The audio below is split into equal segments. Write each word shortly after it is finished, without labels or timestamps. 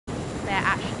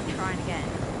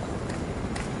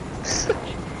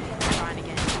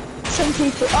some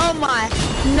people. Oh my,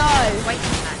 no. Wait a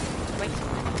minute. Wait a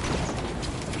minute.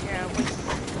 Yeah, wait a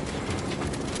minute.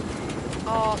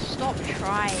 Oh, stop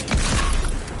trying.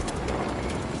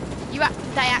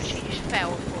 They actually just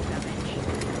fell full damage.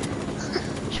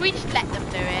 Should we just let them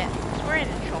do it? Because we're in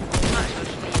a chopper, we might as well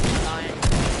just leave them alone.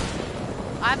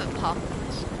 I haven't pumped.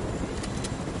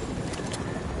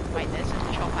 Wait, there's a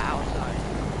chopper outside.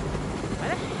 Where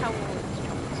the hell are all these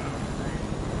choppers out there?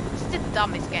 This is the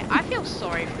dumbest game. I feel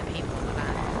sorry for the people on the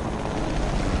land.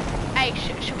 Hey,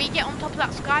 should we get on top of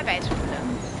that sky base with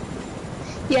them?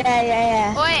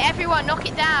 Yeah. Oi, everyone, knock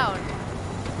it down!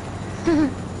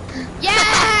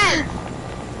 Yes!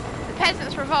 The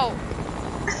peasants revolt.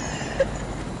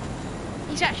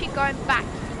 He's actually going back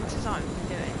into zone to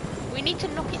do it. We need to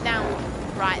knock it down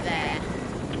right there.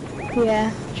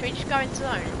 Yeah. Should we just go into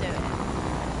zone and do it?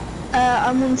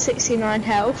 I'm on 69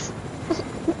 health.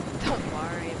 Don't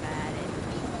worry about it.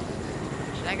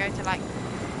 Should I go to like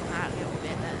that little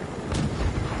bit there?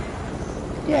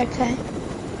 Yeah, okay.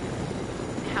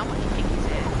 How much tick is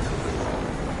it?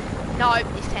 No,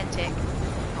 it's 10 tick.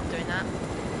 Not doing that.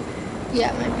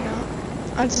 Yeah, maybe not.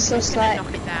 I just lost Gonna like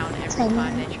knock it down every 10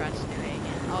 time they try to do it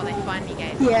again. Oh, they finally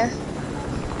gave up. Yeah.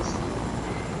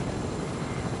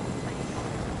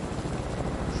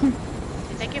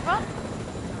 Did they give up? Oh,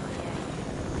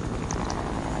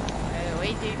 yeah. Oh, we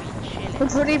do be chilling.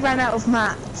 We've already ran out of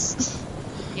mats.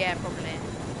 Yeah, probably.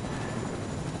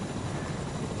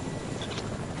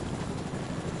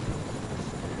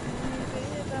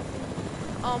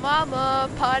 Oh, mama,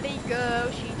 party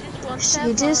girl, she just wants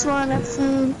She just want a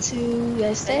phone to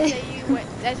There's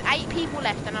 8 people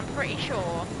left, and I'm pretty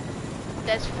sure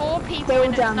there's 4 people They're all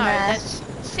in a down no, there. there's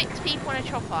 6 people in a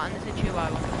chopper, and there's a duo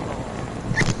on the floor.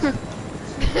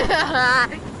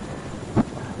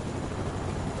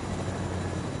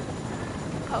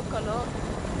 Coco,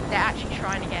 they're actually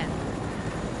trying again.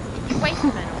 Are you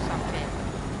wastemen or something?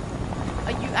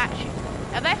 Are you actually?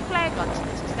 Are there flare guns in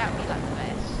this? Because that would be like the best.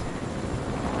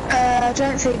 I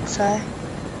don't think so.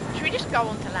 Should we just go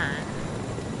on to land?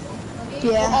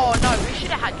 Yeah. Oh no, we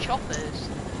should have had choppers.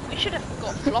 We should have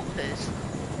got floppers.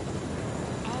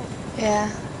 Oh, Yeah.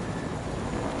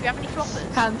 do you have any floppers?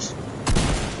 Hands.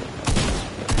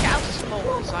 Look how small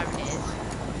the zone is.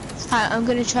 I'm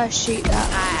gonna try to shoot that.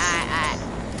 Aye.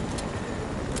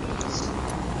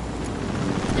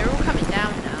 They're all coming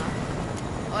down now.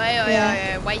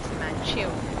 Oi, wait man,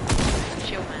 chill.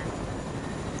 Chill man.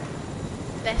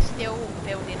 They're still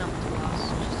building up to us.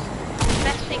 The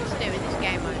best thing to do in this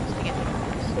game mode is to get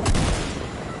floppers.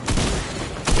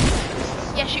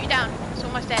 Yeah, shoot it down. It's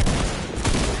almost dead.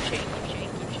 Keep shooting.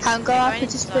 Can't go up,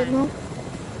 just a bit more.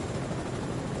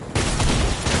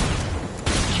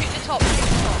 Shoot the top.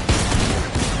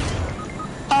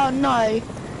 Oh no.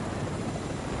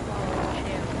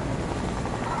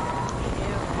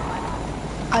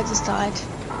 I just died.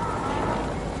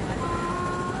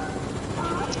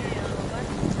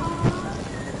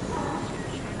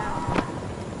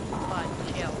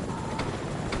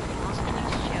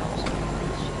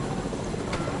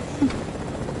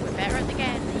 We're better at the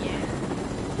game than you.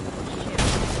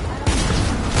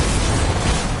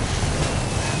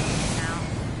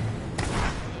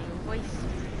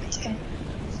 Okay.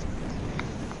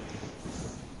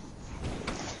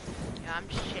 Yeah, I'm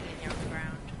just chilling here on the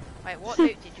ground. Wait, what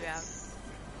loot did you have?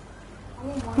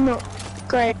 Not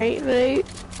great loot.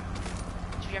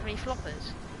 Did you have any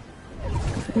floppers?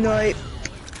 No. No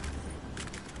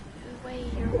way,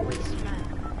 you're a waste man.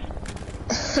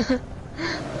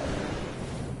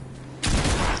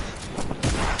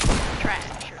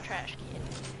 Trash, you're a trash kid.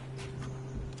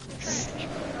 Trash.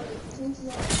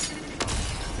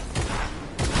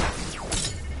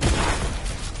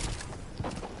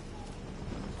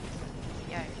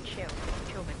 Yo,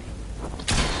 chill baby.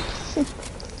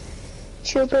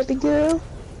 Chill, baby girl.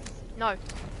 No.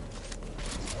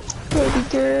 Baby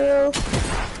girl.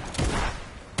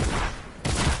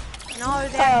 No,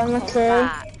 they're okay.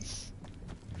 bats.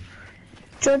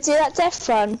 Do you want to do that death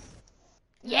run?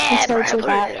 Yeah, bro.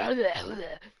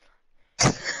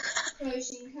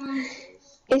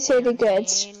 It's really good.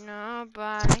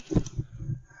 Nobody.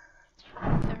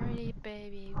 30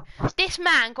 baby. This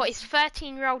man got his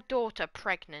 13-year-old daughter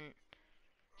pregnant.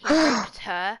 He raped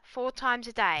her 4 times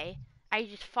a day,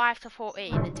 ages 5 to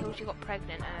 14, until she got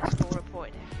pregnant and her school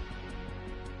reported it.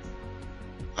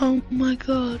 Oh my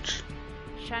god.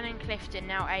 Shannon Clifton,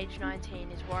 now age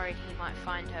 19, is worried he might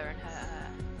find her and hurt her.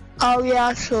 Oh yeah,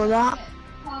 I saw that.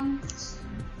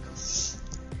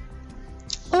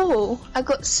 Oh, I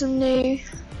got some new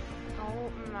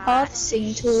Oh my.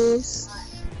 harvesting tools.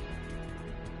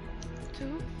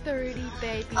 30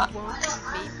 baby, won't you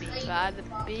meet me by the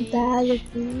beach?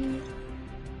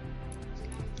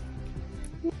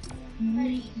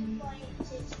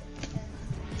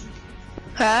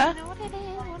 Huh? You know what it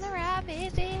is, wanna ride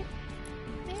visit.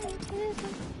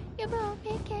 You won't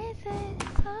be kissing.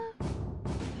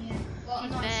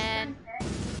 Jeez, man.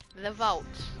 The vault.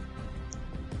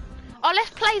 Oh,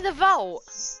 let's play the vault.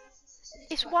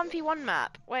 It's 1v1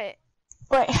 map. Wait.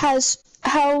 Wait, how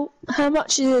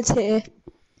much is a tier?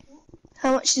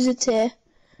 How much is a tier?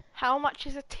 How much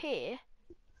is a tier?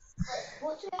 No,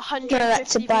 150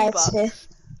 that's to buy a tier.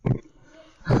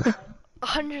 V-Bucks.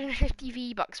 150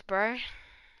 V-Bucks, bro.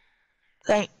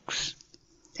 Thanks.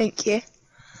 Thank you.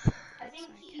 I think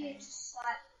you just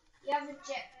you have a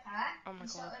jetpack. Oh my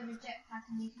god. Over a jetpack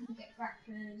and you can get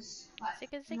rappers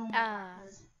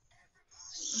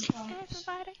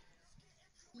Everybody.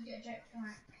 You get a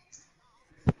jetpack.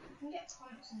 You can get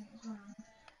pumps in it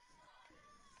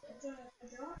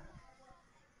as well.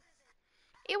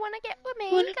 You wanna get with me?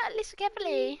 You gotta listen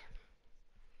carefully.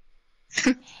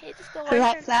 It's going I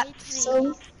like from A that to Z.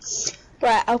 song.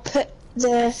 Right, I'll put the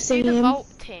Let's do thing the in.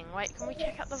 vaulting. Wait, can we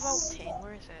check out the vaulting?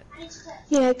 Where is it?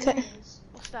 Yeah, okay.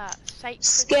 What's that? Sacred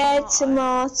Scared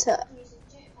tomato. tomato.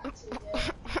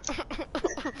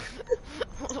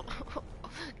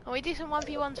 Can we do some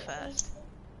 1v1s first?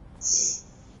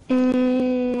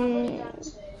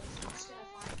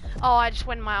 Oh, I just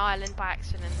went my island by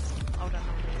accident. Hold on.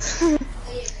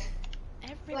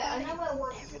 Everybody.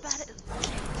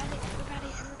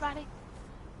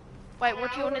 Wait,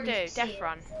 what do you want to do? Death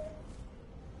run?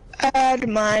 I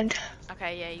don't mind.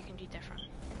 Okay, yeah, you can do death run.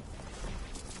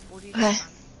 We'll do Okay. death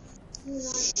run.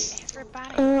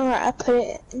 Everybody. Alright, I put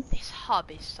it in. This hub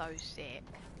is so sick.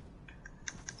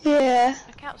 Yeah.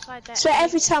 Look outside that. So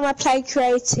every time I play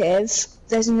creative,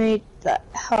 there's a new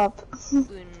hub.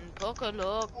 Un poco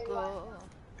loco.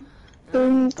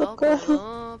 Un poco.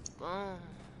 loco.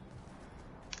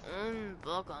 Un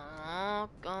poco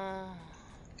loco.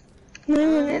 No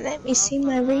one will let me see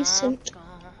my recent.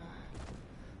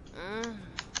 Un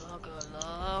poco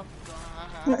loco.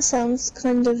 That sounds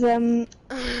kind of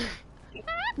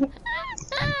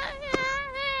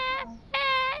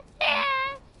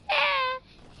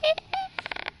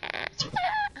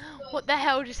What the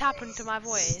hell just happened to my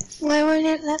voice? Why won't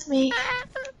it let me?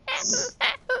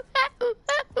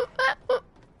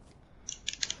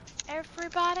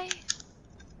 Everybody.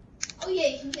 Oh yeah,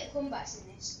 you can get combats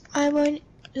in this. I won't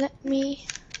let me.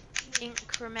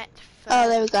 Increment first Oh,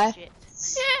 there we go. digit.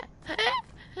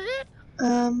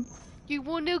 You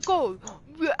wanna go?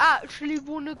 You actually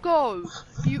wanna go?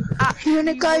 You actually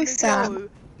wanna go, fam? Go.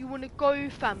 You wanna go,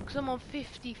 fam? Because I'm on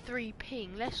 53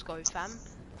 ping. Let's go, fam.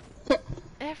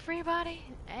 Everybody.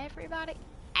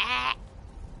 Ah.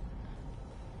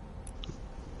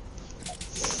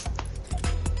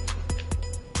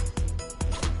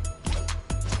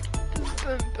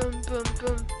 Boom, boom, boom,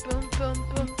 boom, boom, boom,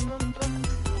 boom, boom, boom.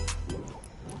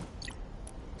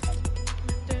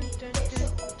 Dun, dun, dun, dun,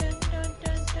 dun, dun,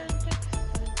 dun, dun,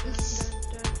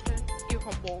 dun, dun. You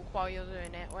can walk while you're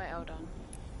doing it. Wait, hold on.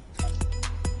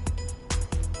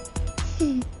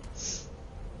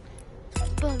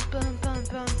 Boom, boom, boom, boom,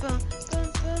 boom, boom,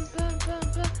 boom, boom,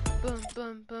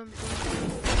 boom, boom, boom,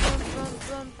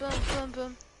 boom, boom,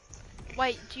 boom.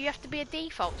 Wait, do you have to be a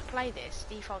default to play this?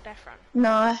 Default death run?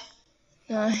 No.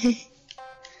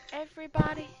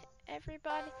 Everybody.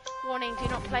 Warning, do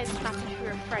not play this map if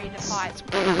you're afraid of heights.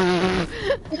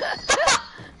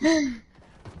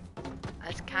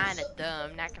 That's kinda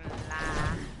dumb, not gonna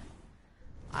lie.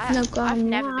 I've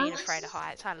never been afraid of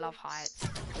heights. I love heights.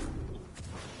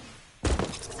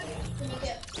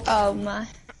 Oh my.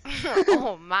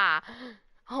 Oh my.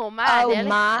 Oh Nelly.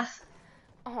 my.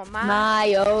 Oh my.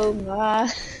 My, oh my.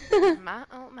 My,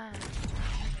 oh my.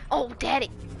 Oh, daddy.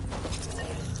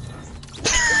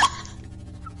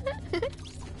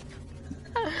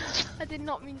 I did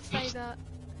not mean to say that.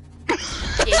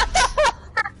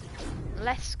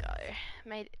 Let's go.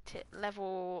 Made it to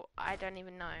level, I don't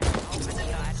even know. Oh my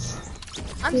god.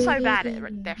 I'm so bad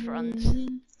at death runs.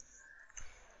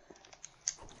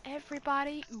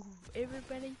 Everybody.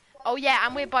 Oh yeah,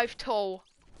 and we're both tall.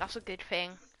 That's a good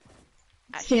thing.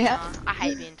 Actually, Yeah. nah, I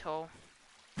hate being tall.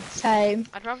 Same.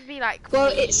 I'd rather be like.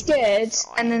 Well, it's good,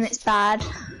 and then it's bad.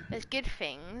 There's good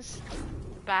things,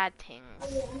 bad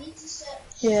things.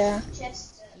 Yeah.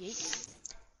 Yeet.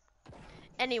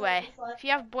 Anyway, if you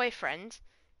have a boyfriend,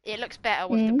 it looks better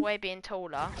with the boy being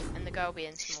taller and the girl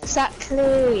being smaller.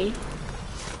 Exactly.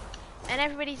 And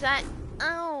everybody's like,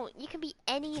 oh, you can be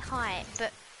any height,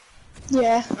 but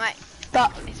Yeah. like,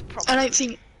 But it's a I problem. don't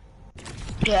think.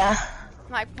 Yeah.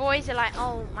 Like, boys are like,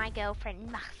 oh, my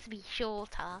girlfriend must be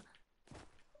shorter.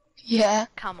 Yeah.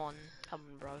 Come on,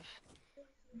 bruv.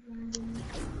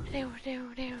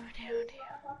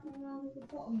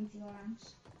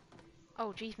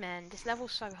 Oh, jeez, man, this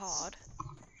level's so hard.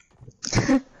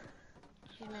 Jeez,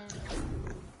 man.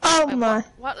 Oh Wait, my.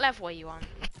 what level are you on?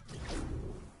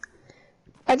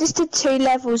 I just did 2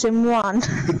 levels in one.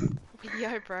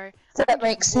 Yo, bro. Does that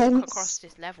make Walk across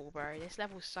sense? this level, bro. This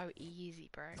level's so easy,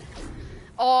 bro.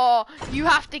 Oh, you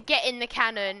have to get in the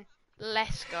cannon.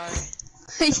 Let's go.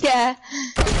 Yeah.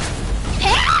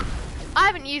 I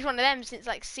haven't used one of them since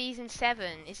like season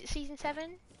 7. Is it season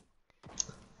 7?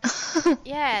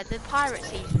 Yeah, the pirate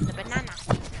season, the banana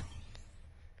season.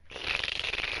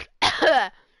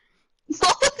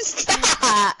 What was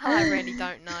that? I really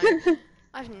don't know.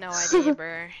 I have no idea,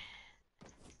 bro.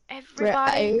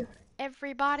 Everybody. Bro.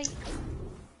 Everybody.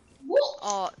 What?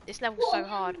 Oh, this level's so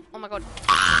hard. Oh my god.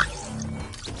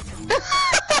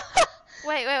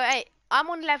 Wait. I'm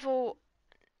on level...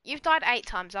 You've died 8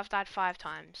 times, I've died 5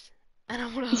 times. And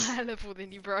I'm on a higher level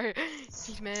than you, bro.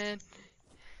 Jeez, man.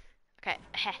 Okay,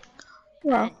 heh.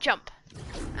 Well. And jump.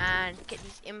 And get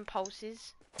these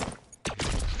impulses.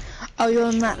 Oh, you're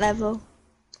on that level.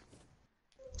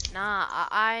 Nah,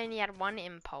 I only had 1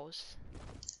 impulse.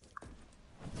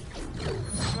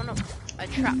 I'm on a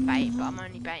trap bait, but I'm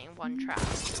only baiting 1 trap.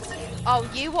 Oh,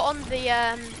 you were on the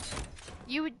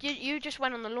you just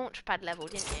went on the launch pad level,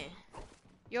 didn't you?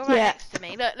 You're right next to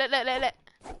me. Look.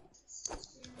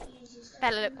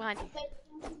 Bella, look behind you.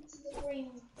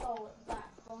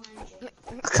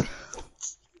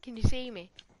 Can you see me?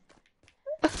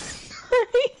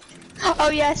 Oh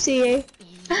yeah, I see you.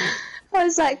 Yeah. I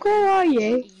was like, where are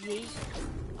you? Yeah.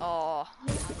 Oh,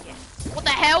 yeah. What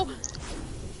the hell?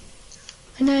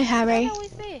 I know, What the Harry. hell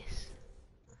is this?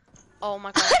 Oh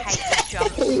my god, I hate these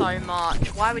jumps so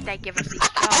much. Why would they give us these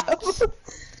jumps?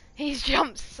 These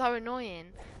jumps are so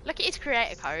annoying. Look at his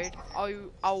creator code.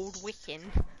 Oh, old Wiccan.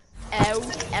 L.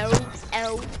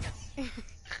 Eld.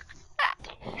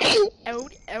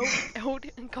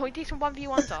 Can we do some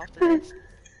 1v1s after this?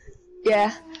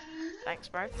 Yeah. Thanks,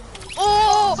 bro.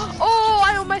 Oh,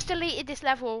 I almost deleted this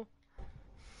level.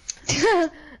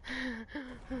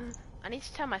 I need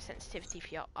to turn my sensitivity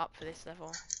up for this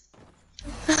level.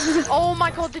 Oh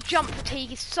my god, the jump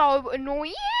fatigue is so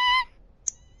annoying.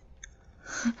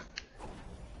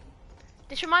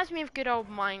 This reminds me of good old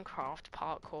Minecraft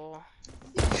parkour.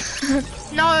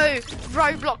 No,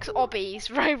 Roblox obbies.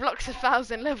 Roblox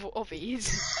 1,000 level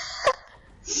obbies.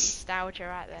 Nostalgia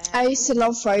right there. I used to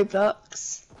love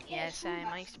Roblox. Yeah, same.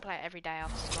 I used to play it every day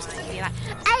after school. And I'd be like,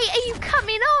 hey, are you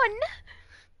coming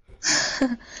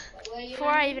on? Before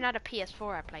I even had a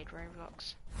PS4, I played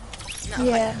Roblox. No,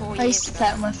 Yeah, like 4 I used years to play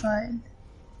it ago. on my phone.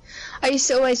 I used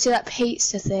to always do that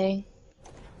pizza thing.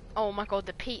 Oh my god,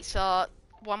 the pizza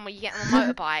one where you get on a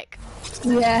motorbike.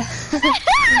 Yeah.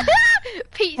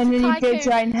 Pizza And then you Tycoon. build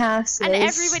your own houses. And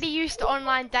everybody used to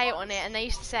online date on it, and they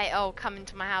used to say, "Oh, come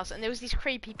into my house." And there was these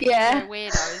creepy people,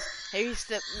 weirdos, who used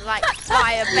to like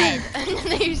buy a bed, and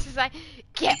then they used to say,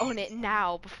 "Get on it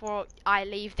now before I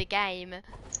leave the game."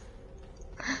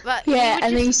 But yeah,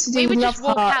 and they used to do we would love just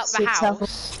walk out hearts the with house. Trouble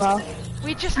as well.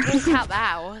 We'd just walk out the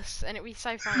house, and it'd be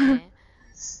so funny.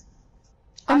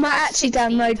 I I've might tried actually 16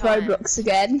 download times. Roblox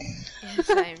again. Yeah,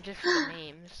 same, just for the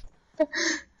memes.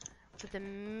 For the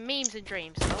memes and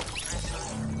dreams. Oh,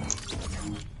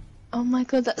 nice. Oh my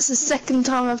god, that's the 2nd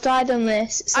time I've died on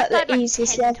this. It's I've like died the like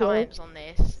easiest 10 level. times on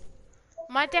this.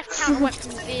 My death counter went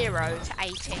from 0 to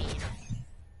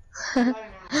 18.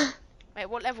 Wait,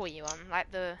 what level are you on? Like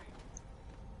the...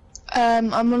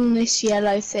 I'm on this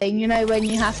yellow thing, you know when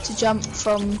you have to jump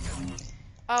from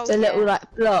the little like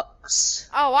blocks.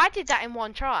 Oh, I did that in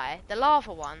 1 try. The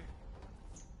lava one.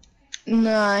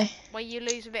 No. Where you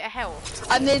lose a bit of health.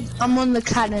 I'm on the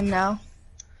cannon now.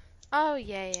 Oh,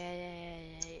 yeah.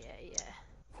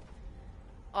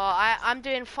 Oh, I'm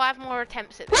doing 5 more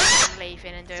attempts at this and I'm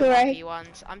leaving and doing Sorry.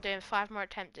 1v1s. I'm doing 5 more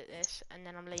attempts at this and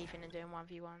then I'm leaving and doing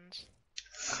 1v1s.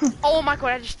 Oh my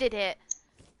god, I just did it.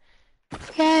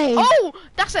 Yay. Oh,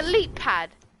 that's a leap pad.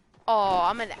 Oh,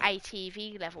 I'm at the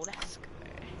ATV level. Let's go.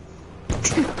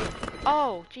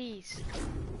 Oh, jeez.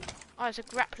 Oh, it's a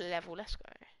grappler level. Let's go.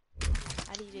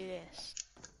 How do you do this?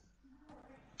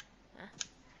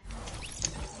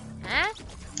 Huh?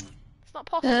 It's not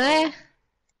possible.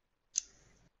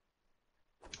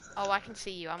 Oh, I can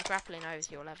see you. I'm grappling over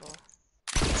to your level.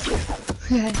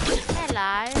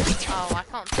 Hello. Oh, I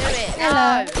can't do it.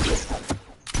 Hello.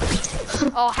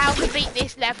 No. Oh, how to beat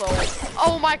this level?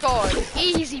 Oh my god,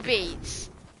 easy beats.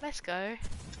 Let's go.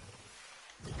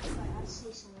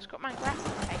 It's got my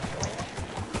graphics.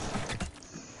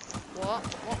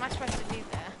 What am I supposed to do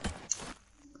there?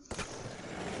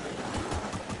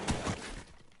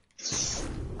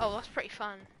 Oh, that's pretty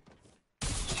fun.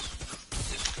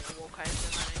 Just gonna walk over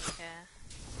them, I don't care.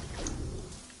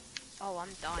 Oh,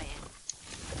 I'm dying.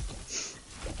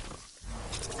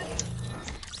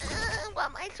 What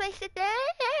am I supposed to do?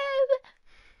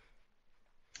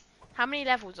 How many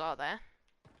levels are there?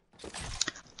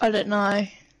 I don't know.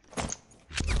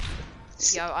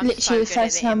 Yo, I'm Literally so the good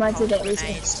first at time I impulse did it was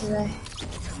grenades. yesterday.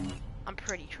 I'm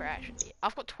pretty trash.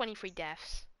 I've got 23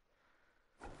 deaths.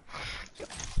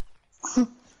 I'm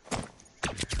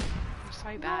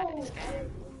so bad at this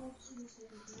game.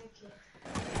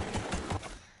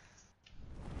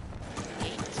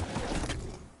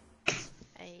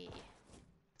 Hey.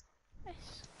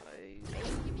 Let's go,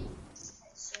 baby.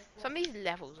 Some of these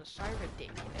levels are so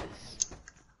ridiculous.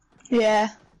 Yeah.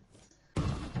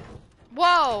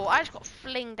 Whoa! I just got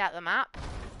flinged at the map.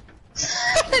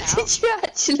 Did you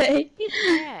actually?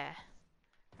 Yeah.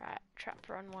 Right, trap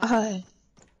run one. Oh.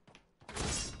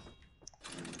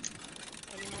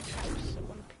 Any more traps that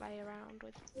want to play around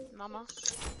with Mama?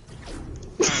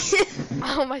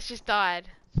 I almost just died.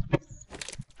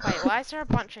 Wait, why is there a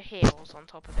bunch of heals on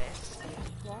top of this?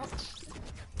 What?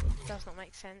 Does not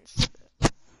make sense.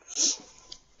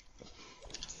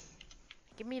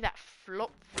 Give me that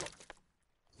flop.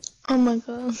 Oh my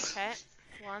god. Okay,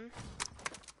 1,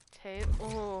 2.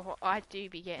 Oh, I do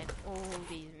be getting all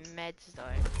these meds though.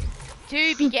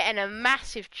 Do be getting a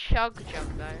massive chug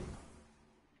though.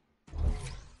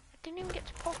 I didn't even get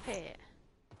to pop it.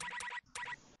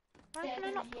 Why can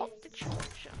I not pop the chug?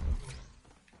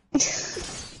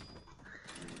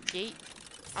 Yeet.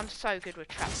 I'm so good with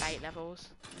trap bait levels.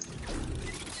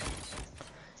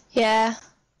 Yeah.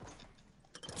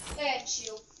 Yeah,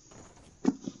 chill.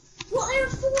 What are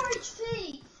 4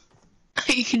 HP?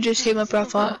 You can just hear my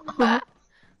brother.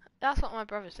 That's what my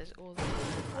brother says all the time.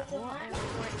 Like, what am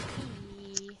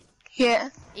I? Yeah.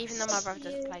 Even though my brother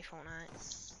doesn't play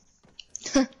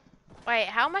Fortnite. Wait,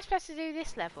 how am I supposed to do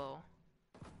this level?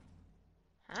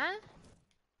 Huh?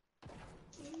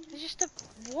 It's just a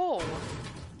wall.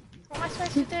 What am I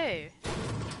supposed to do?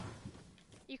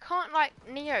 You can't like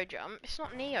Neo jump. It's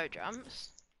not Neo jumps.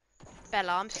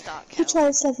 Bella, I'm stuck. You try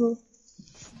this level.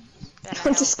 Bella,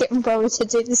 I'm just getting brother to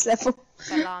do this level.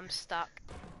 Bella, I'm stuck.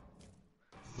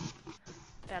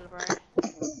 Bella, bro.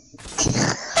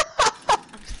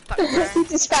 I'm stuck, bro. He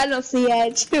just ran off the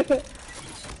edge.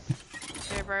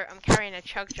 Yeah, bro, I'm carrying a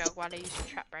chug while I use the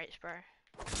trap rates, bro.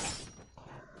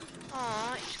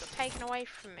 Aw, it just got taken away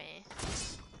from me.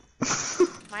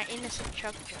 My innocent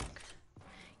chug.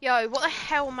 Yo, what the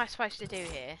hell am I supposed to do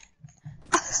here?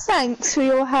 Thanks for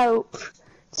your help.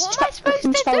 What am I supposed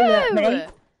to do?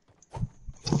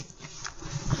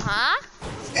 Huh?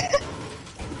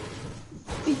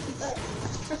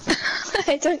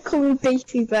 Hey, don't call me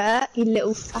Beefy Bear, you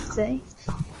little fatty.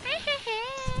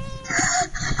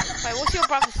 Wait, what's your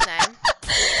brother's name?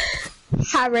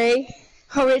 Harry.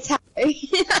 Horrid Harry.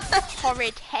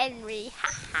 Horrid Henry. Ha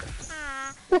ha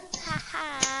ha. Ha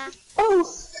ha. Oh.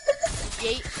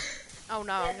 Yeet. Oh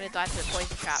no, I'm gonna die to the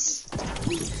poison traps.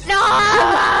 No!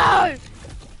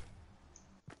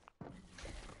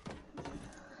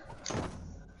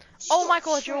 Oh my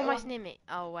god, you're almost near me.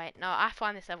 Oh wait, no, I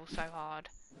find this level so hard.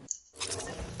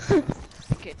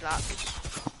 Good luck.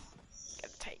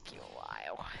 Gonna take you a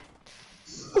while.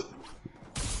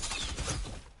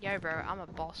 Yo bro, I'm a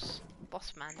boss.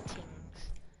 Boss man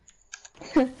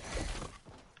things.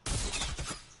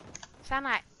 Sound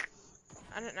like...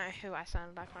 I don't know who I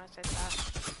sounded like when I said that.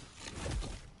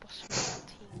 Boss man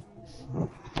things.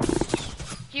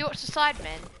 Do you watch the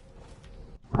Sidemen?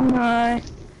 No.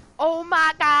 Oh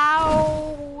my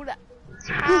god!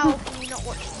 How can you not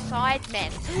watch the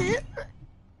Sidemen?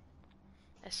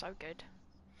 They're so good.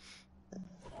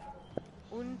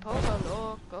 Un poco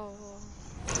loco.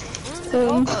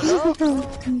 Un poco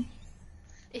loco.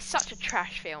 It's such a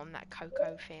trash film, that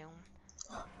Coco film.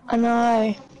 I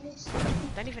know.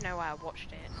 Don't even know why I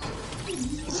watched it.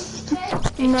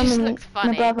 It just looks funny.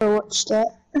 My brother watched it.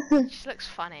 It just looks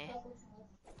funny.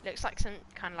 Looks like some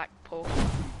kind of like pork.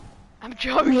 I'm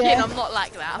joking, Yeah. I'm not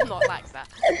like that, I'm not like that.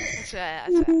 I swear, I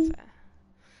swear, I swear.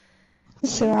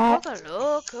 It's alright.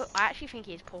 Look, I actually think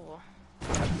he's poor.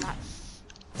 That's...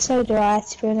 So do I,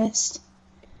 to be honest.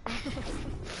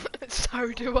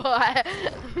 So do I.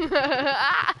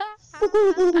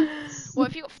 What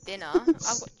have you got for dinner? I've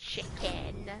got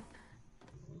chicken.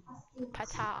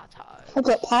 Potato. I've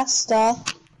got pasta.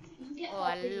 Oh,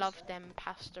 I love them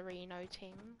pastorino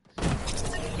things.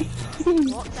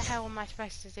 What the hell am I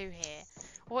supposed to do here?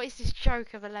 What is this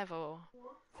joke of a level?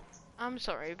 I'm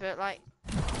sorry, but like...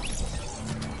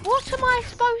 What am I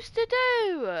supposed to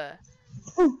do?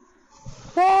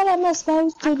 What am I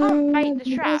supposed to do? I can't bait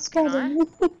the trap, can I?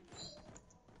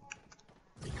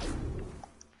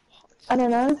 I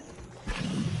don't know.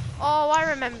 Oh, I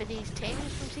remember these things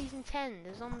from season 10,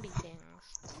 the zombie things.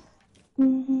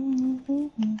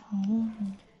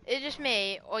 It's just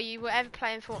me, or you were ever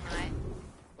playing Fortnite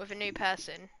with a new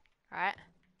person, right?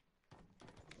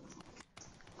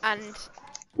 And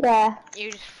Yeah.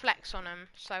 you just flex on them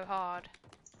so hard.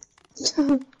 Hold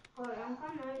on, I'm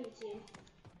coming over to you.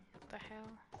 What the hell?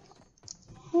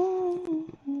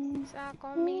 Suck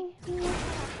on me.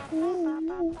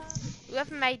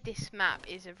 Whoever made this map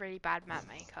is a really bad map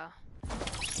maker.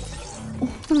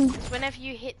 Because whenever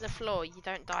you hit the floor, you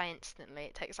don't die instantly.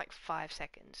 It takes like 5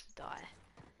 seconds to die.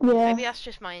 Yeah. Maybe that's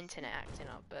just my internet acting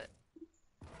up, but...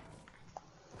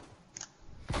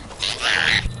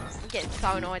 I'm getting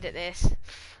so annoyed at this.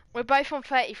 We're both on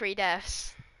 33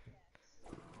 deaths.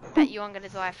 Bet you I'm gonna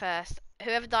die first.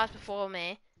 Whoever dies before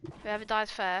me, whoever dies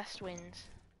first wins.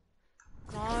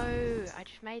 No, I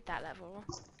just made that level.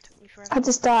 Took me forever. I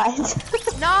just died.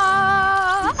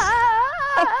 No!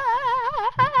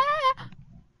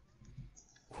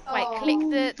 Wait, click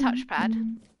the touchpad.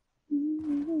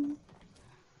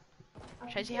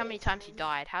 Shows you how many times you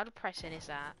died. How depressing is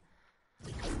that?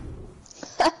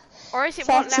 Or is it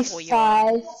what level you're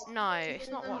on? No, it's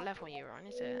not what level you're on,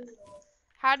 is it?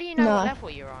 How do you know what level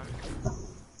you're on?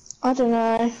 I don't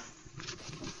know.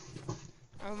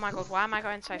 Oh my god, why am I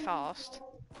going so fast?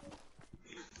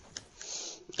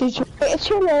 Did you eat a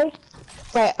chili?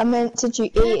 Wait, I meant did you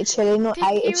eat a chili, not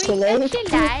eat a chili? Did you eat a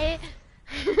chili?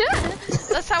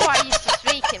 That's how I used to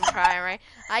speak in primary.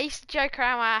 I used to joke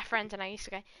around with my friends and I used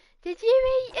to go, did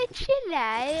you eat a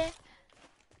chili?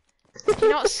 Do you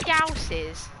know what Scouse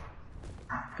is?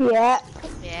 Yeah.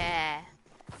 Yeah.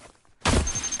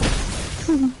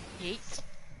 Yeet.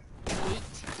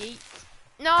 Yeet. Yeet.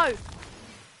 No!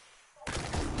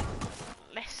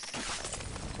 Less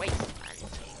waste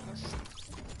things.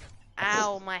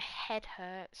 Ow, my head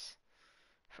hurts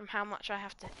from how much I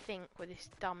have to think with this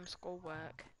dumb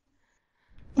schoolwork.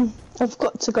 I've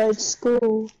got to go to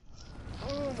school.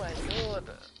 Oh my god.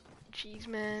 Jeez,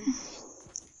 man.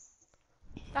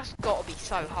 That's gotta be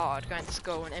so hard going to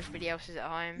school when everybody else is at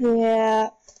home.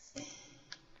 Yeah.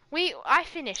 I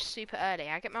finish super early.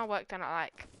 I get my work done at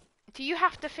like... Do you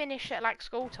have to finish at like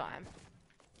school time?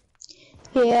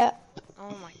 Yeah.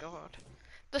 Oh my god.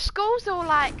 The schools are all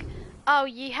like, oh,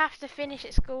 you have to finish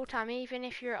at school time even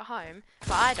if you're at home.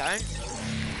 But I don't.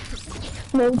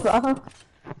 Neither.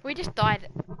 We just died.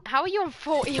 How are you on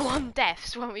 41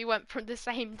 deaths when we went from the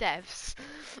same deaths?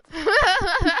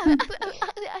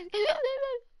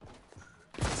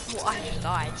 Well, I just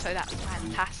died, so that's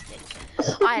fantastic.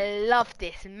 I love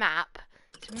this map.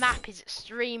 This map is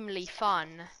extremely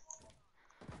fun.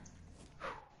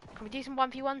 Can we do some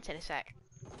 1v1s in a sec?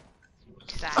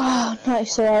 Oh, no,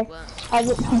 sorry. I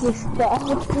just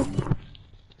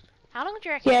How long do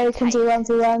you reckon yeah, it we can take do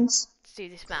 1v1s. to do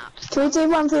this map? Can we do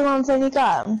 1v1 with any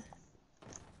gun?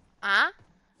 Huh?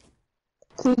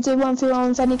 Can we do 1v1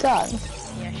 with any gun?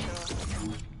 Yeah,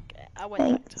 sure. Okay, I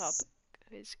went back up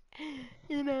because,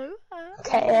 you know,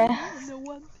 Okay, yeah.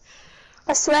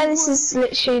 I swear this is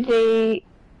literally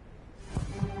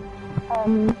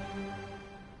the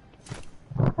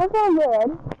where's our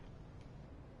word?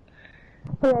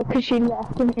 Oh, yeah, because you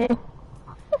left, didn't you?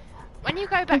 When you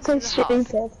go back to the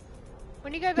hub,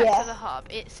 when you go back Yeah. to the hub,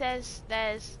 it says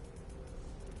there's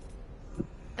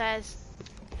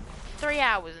 3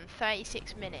 hours and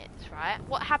 36 minutes, right?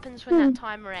 What happens when that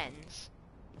timer ends?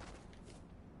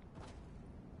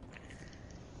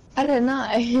 I don't know.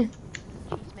 Jeez,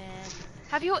 man.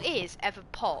 Have your ears ever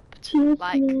popped?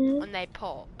 Like, when they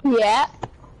pop? Yeah.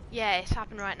 Yeah, it's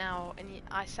happened right now, and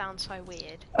I sound so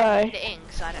weird. Oh. Put it in,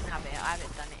 because I don't have it. I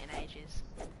haven't done it in ages.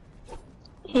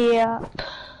 Yeah.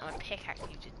 I'm gonna pickaxe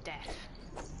you to death.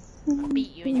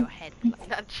 Beat you in your head like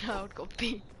that child got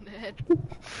beaten in the head.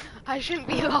 I shouldn't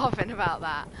be laughing about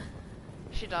that.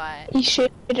 Should I? You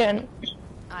shouldn't.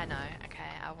 I know,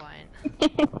 okay, I won't.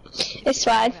 It's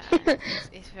fine.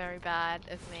 It's very bad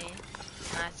of me.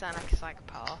 And I sound like a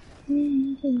psychopath.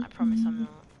 I promise I'm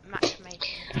not.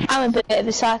 Matchmaking. I'm a bit of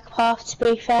a psychopath, to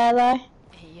be fair, though.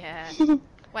 Yeah.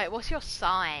 Wait, what's your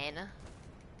sign?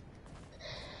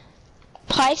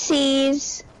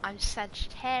 Pisces. I'm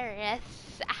Sagittarius.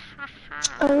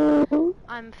 Oh.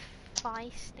 I'm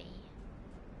feisty.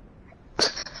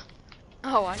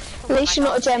 Oh, I just At least you're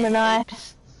not a Gemini.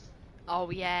 Oops. Oh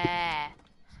yeah.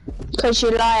 Because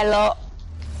you lie a lot.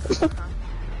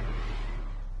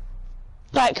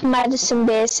 Like Madison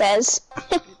Beer says.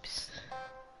 Oops.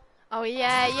 Oh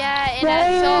yeah, in Why that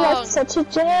are you song. such a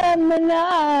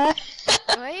Gemini?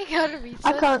 Why you gotta be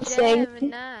I such can't a sing.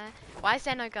 Gemini? Why is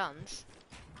there no guns?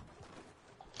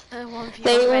 1v1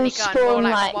 They with all any gun, more spawn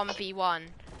like like 1v1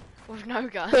 with no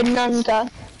guns. with none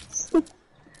guns.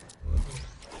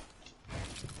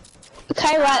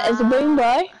 Okay, right, there's a boom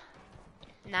boy.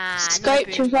 Nah, Scope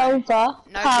no boombo. revolver.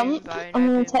 No Pump. boombo, I'm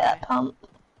no gonna take that boombo. pump.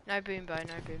 No boombo,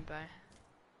 no boombo.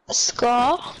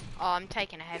 Scar. Oh, I'm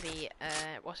taking a heavy,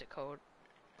 what's it called?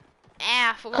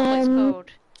 Ah, I forgot what it's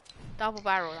called. Double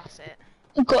barrel, that's it.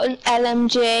 I've got an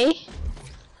LMG.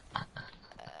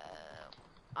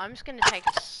 I'm just gonna take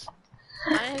a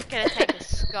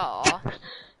Scar,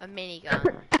 a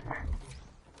minigun.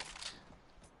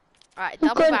 Alright,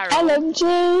 I've got an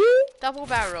LMG. Double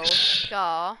barrel,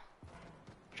 Scar,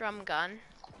 drum gun.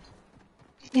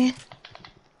 Yeah.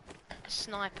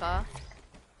 Sniper.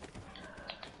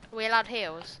 Are we allowed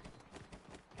heals?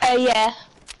 Yeah. Okay.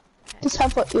 Just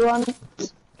have what you want.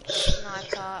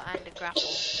 Sniper and a grapple.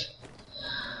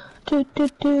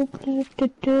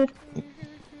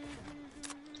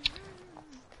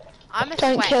 I'm a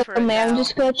Don't sweat kill for a me, girl. I'm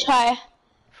just gonna try.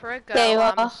 For a There you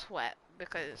girl, I'm are. a sweat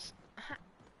because...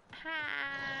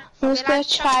 I'm just gonna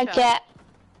try get...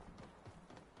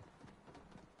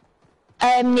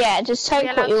 yeah, just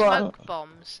take what you want. Smoke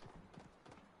bombs?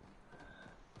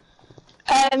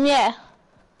 Yeah.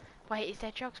 Wait, is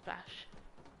there Jog Splash?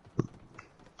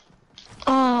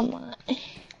 Oh my.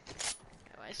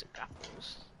 Where's the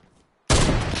grapples?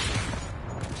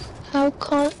 How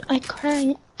can't I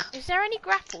crank? Is there any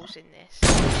grapples in this?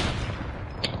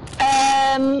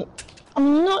 I'm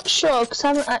not sure because I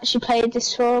haven't actually played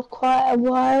this for quite a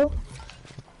while.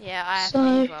 Yeah, I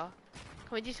haven't as well.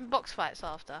 Can we do some box fights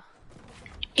after?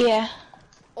 Yeah.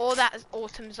 Or that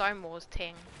Autumn Zone Wars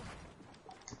thing.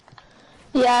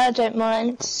 Yeah, I don't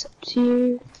mind. It's up to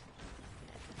you.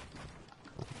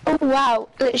 Oh wow,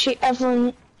 literally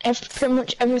pretty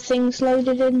much everything's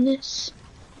loaded in this.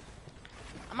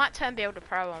 I might turn Builder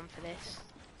Pro on for this.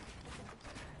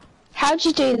 How'd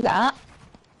you do that?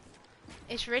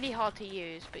 It's really hard to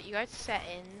use, but you go to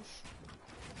settings.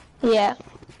 Yeah.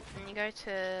 And you go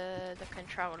to the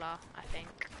controller, I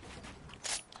think.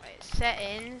 Wait,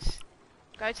 settings.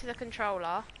 Go to the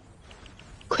controller.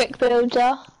 Quick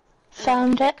Builder.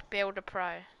 Found it. Quick Builder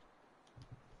Pro.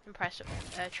 And press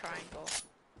a triangle.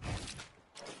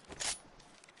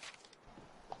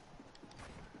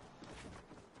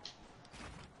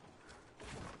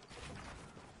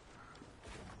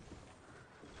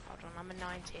 Hold on, I'm a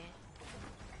 90.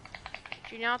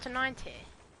 Do you know how to 90?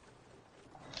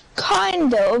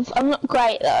 Kind of. I'm not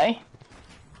great though.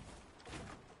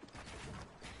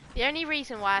 The only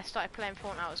reason why I started playing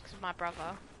Fortnite was because of my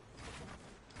brother.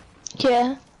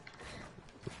 Yeah.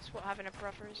 That's what having a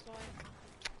brother is like.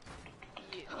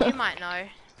 You might know.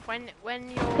 When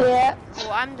you're... Yeah.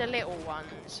 Well, I'm the little one,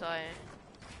 so...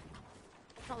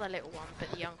 Not the little one, but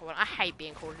the younger one. I hate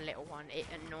being called a little one. It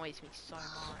annoys me so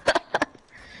much.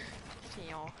 Pisses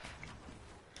me off.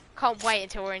 Can't wait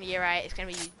until we're in year 8. It's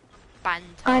going to be banter.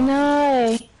 I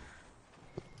know.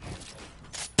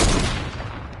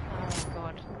 Oh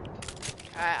god.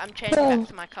 Alright, I'm changing back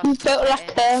to my custom You built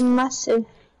settings. like a massive...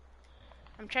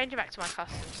 I'm changing back to my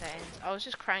custom settings. I was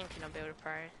just cranking on Builder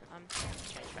Pro. I'm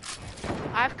changing back.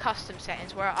 I have custom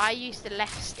settings where I use the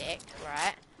left stick,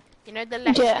 right? You know the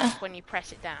left stick when you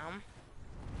press it down?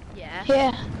 Yeah.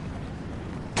 Yeah.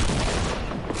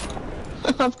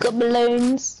 I've got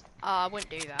balloons. Oh, I wouldn't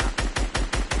do that.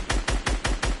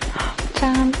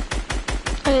 Damn.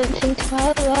 I didn't think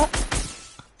about that.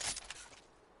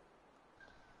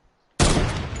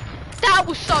 That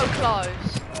was so close!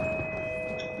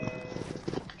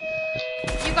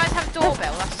 You guys have a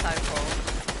doorbell, that's so cool.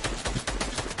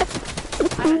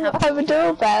 I don't have a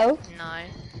doorbell. No.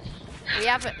 We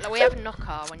have a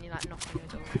knocker when you like knock on your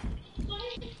door.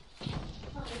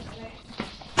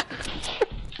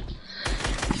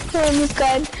 Someone's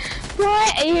going,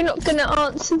 why are you not gonna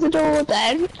answer the door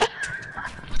then?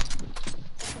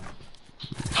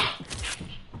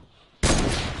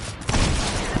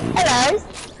 Hello.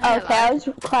 Hello. Okay, I was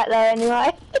quite low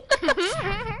anyway.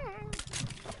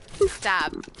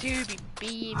 Stab, do be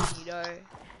beaming, you know.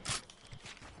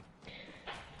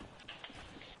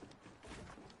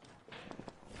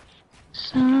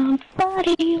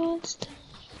 Somebody wants to...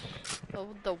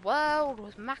 Oh, the world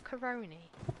was macaroni.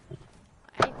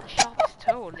 I ate the sharpest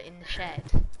tool in the shed.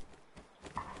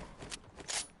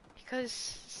 Because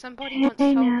somebody once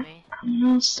told me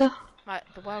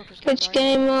the world was Which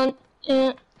macaroni. game on?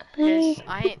 Yeah. Because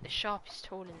I ate the sharpest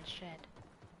tool in the shed.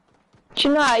 Do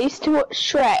you know, I used to watch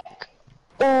Shrek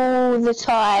all the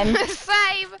time.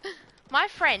 Same! My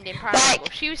friend in primary school,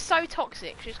 she was so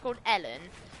toxic. She was called Ellen.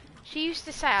 She used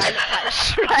to say I looked like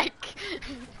Shrek.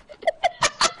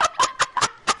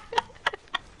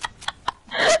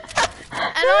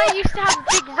 And I used to have a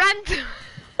big rant.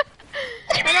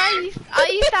 And I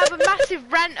used to have a massive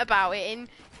rant about it in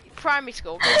primary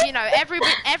school. Because, you know,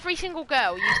 every single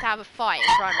girl used to have a fight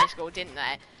in primary school, didn't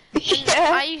they?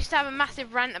 Yeah. I used to have a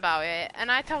massive rant about it,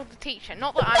 and I told the teacher,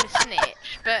 not that I'm a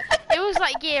snitch, but it was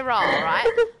like year R, right?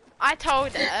 I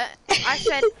told her, I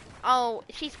said, oh,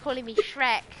 she's calling me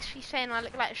Shrek. She's saying I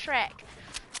look like Shrek.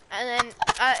 And then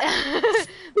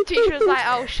the teacher was like,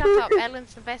 oh, shut up,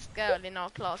 Ellen's the best girl in our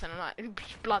class. And I'm like,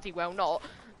 bloody well not.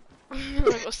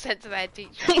 I got sent to their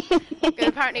teacher. Because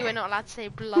apparently we're not allowed to say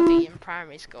bloody in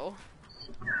primary school.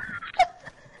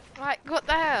 Like, what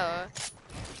the hell?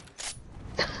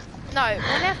 No,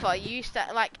 whenever you used to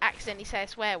like accidentally say a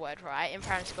swear word, right, in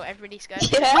primary school, everybody's going,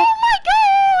 Yeah. oh my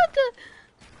god!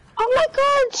 Oh my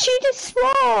god, she just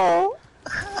swore!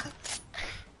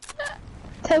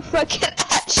 So fucking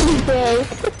actually did.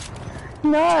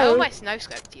 No. I almost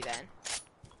no-scoped you then.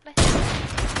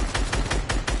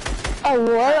 Oh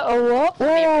what? Oh what?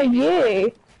 Where are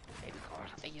you?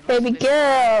 Baby Baby girl.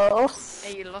 Are you lost,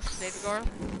 girl. Are you lost, baby girl?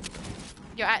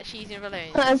 You're actually using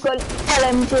balloons. I've got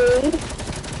LMG.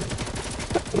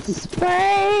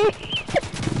 Spray.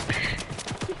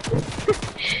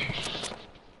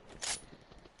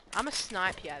 I'm a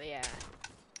snipe you out of the air.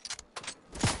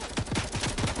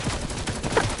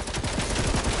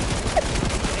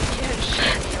 You don't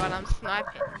shoot me while I'm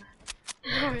sniping.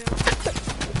 Oh, yeah.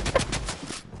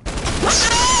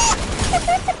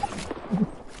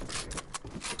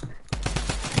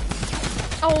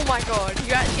 Oh my god,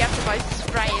 you actually have the most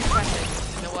sprayest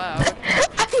weapons in the world.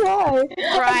 I know.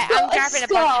 Right, I'm grabbing a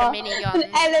bunch of miniguns. An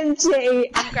LMG.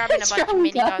 I'm grabbing a bunch of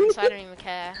miniguns, I don't even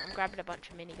care. I'm grabbing a bunch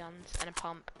of miniguns and a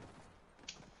pump.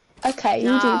 Okay,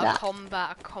 you do that.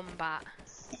 Combat.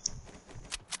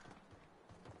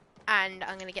 And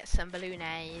I'm gonna get some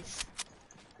balloonies.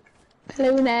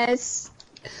 Ballooners.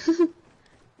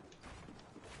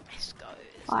 Let's go.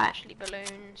 It's Right. actually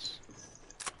balloons.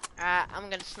 Alright, I'm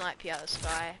gonna snipe you out of the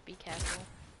sky. Be careful.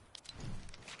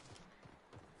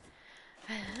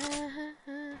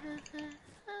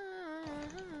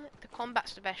 The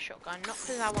combat's the best shotgun, not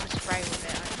because I want to spray with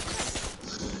it.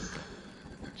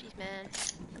 Jeez, man.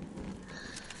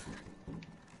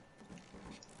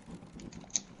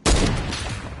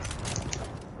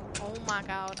 Oh my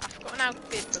god, I've forgotten how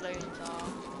good balloons are.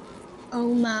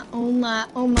 Oh my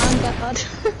god.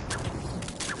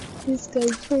 This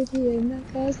guy's pretty and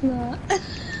that guy's not.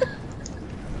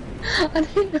 I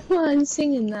don't know why I'm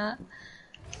singing that.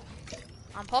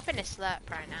 I'm popping a slurp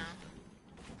right now.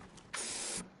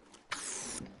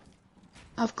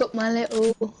 I've got my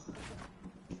little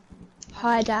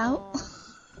hideout.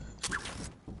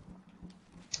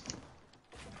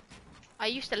 I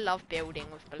used to love building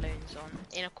with balloons on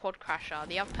in a quad crasher.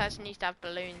 The other person used to have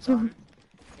balloons on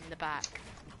in the back.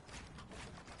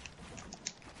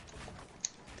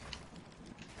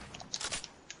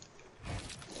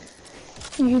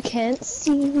 You can't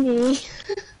see me.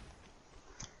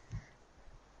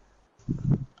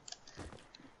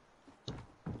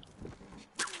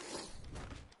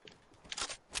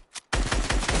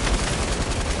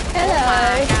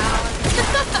 Hello.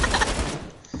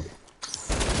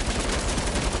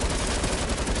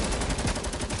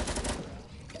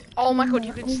 Oh my god,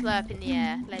 you could slurp in the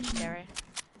air. Legendary.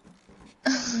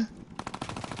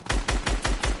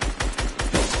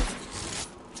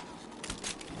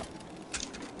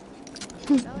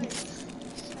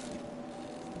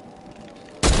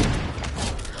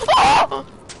 Oh!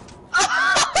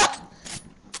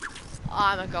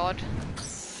 I'm a god.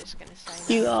 Just gonna say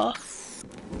that. You are.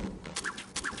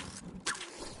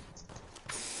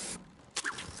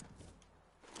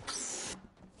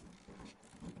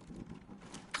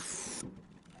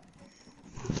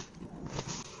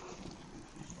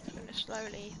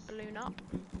 Slowly balloon up.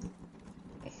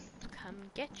 Come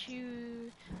get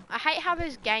you. I hate how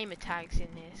there's gamer tags in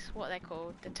this. What are they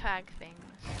called? The tag things.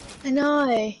 I know.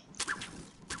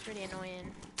 It's really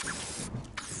annoying.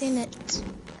 In it.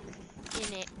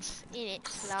 In it,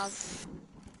 love.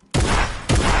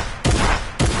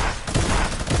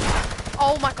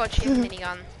 Oh my god, she has a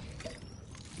minigun.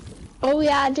 Oh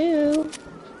yeah, I do.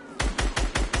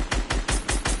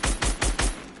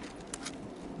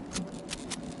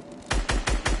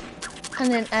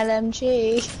 And an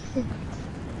LMG.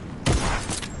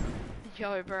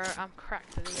 Yo, bro, I'm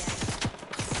cracked to the end.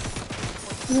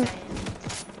 What you saying?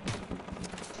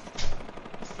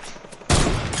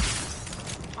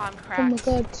 I'm cracked. Oh my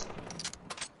god.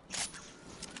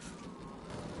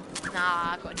 Nah,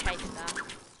 Nah, I gotta chase that.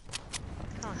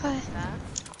 Can't chase that.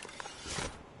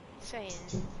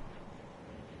 Saying.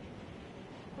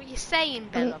 What are you saying,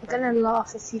 Bella? I'm gonna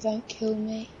laugh if you don't kill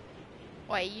me.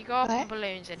 Wait, you go up on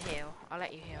balloons and heal. I'll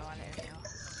let you heal. I'll let you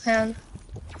heal.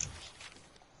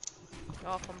 Go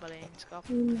up on balloons. Go up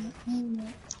on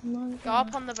balloons. Go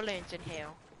up on the balloons and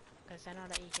heal. Because then I'll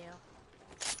let you heal.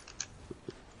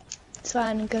 It's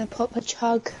fine. I'm gonna pop a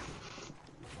chug.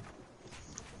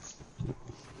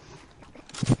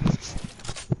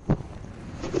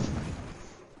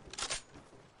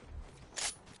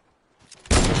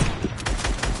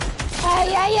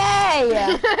 Hey!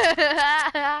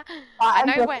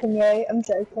 I'm blocking you. I'm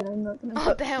joking. I'm not gonna.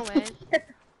 Oh damn it!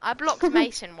 I blocked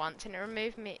Mason once and it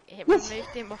removed me. It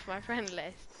removed him off my friend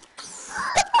list.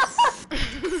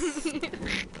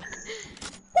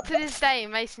 To this day,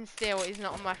 Mason still is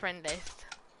not on my friend list.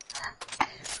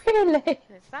 Really?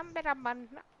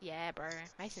 Yeah, bro.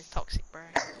 Mason's toxic, bro.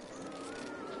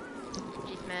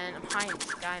 Jeez, man. I'm high in the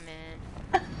sky, man.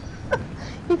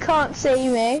 You can't see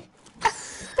me.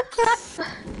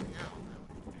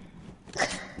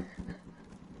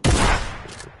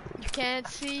 You can't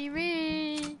see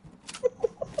me.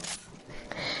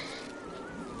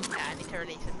 Yeah, I need to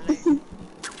release a balloon.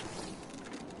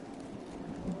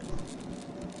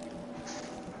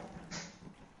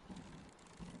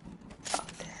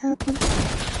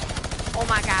 Oh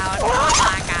my god! Oh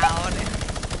my god!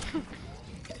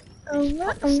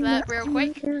 Pop the slurp real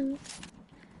quick, and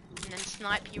then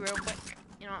snipe you real quick.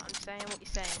 You know what I'm saying? What you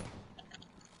saying?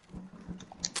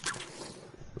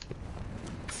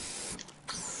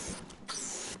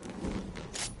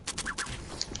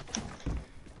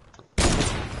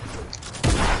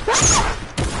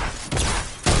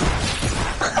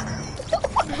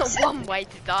 One way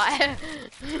to die.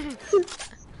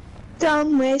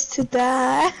 Dumb ways to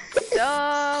die.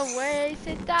 Dumb ways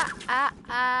to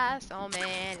die. So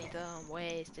many dumb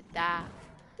ways to die.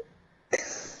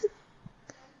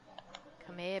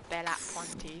 Come here, Bella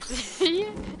Pontes.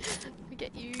 Let me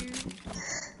get you.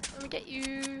 Let me get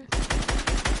you.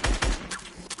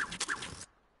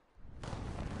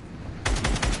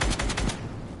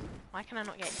 Why can I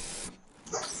not get you?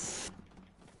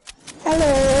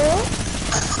 Hello.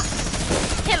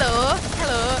 Hello,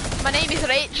 hello. My name is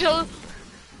Rachel.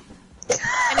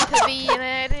 I need to be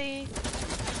ready. I need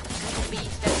to be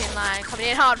stepping in line. Coming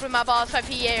in hard with my bars for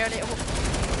Pierre a little.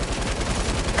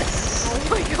 Oh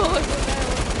my god,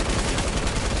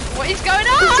 what is going on?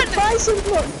 Why is he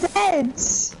not dead?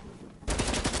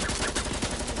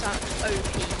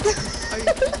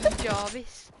 OP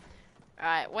Jarvis.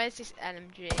 Right, where's this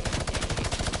LMG?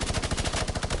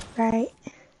 Right.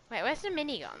 Wait, where's the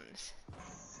miniguns?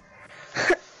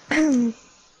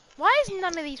 Why is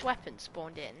none of these weapons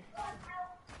spawned in?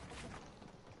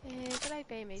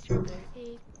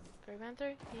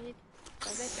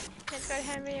 Let's go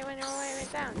Henry when you're all the way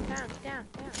down.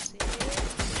 See?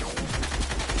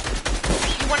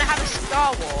 You wanna have a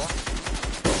Star War?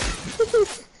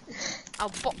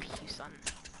 I'll bop you, son.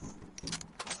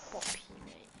 I'll bop you,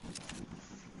 mate.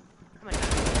 Come on.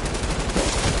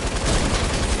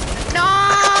 No!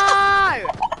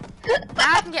 Now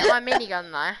I can get my minigun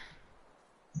though.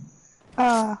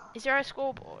 Is there a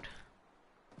scoreboard?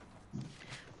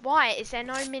 Why is there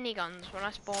no miniguns when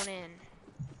I spawn in?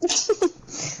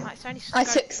 Like, it's only I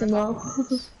took them all.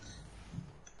 It's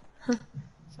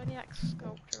only like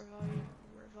scoped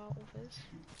revolvers.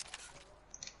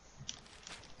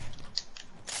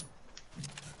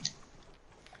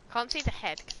 Can't see the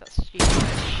head because that's stupid.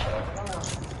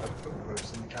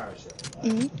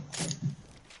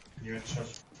 You went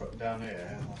just put down here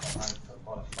and I put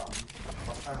by the front.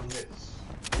 I found this.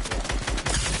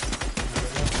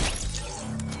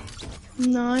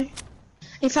 No.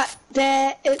 In fact,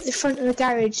 they're at the front of the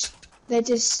garage. They're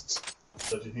just.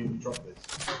 So do you think we dropped this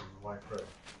on the way through?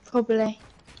 Probably.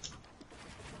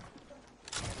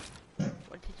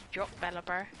 What did you drop, Bella,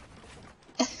 bro?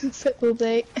 Football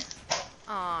boot.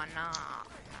 Oh no.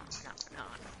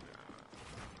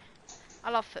 I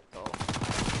love football.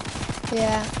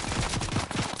 Yeah.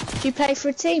 Do you play for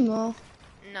a team or?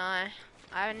 No, I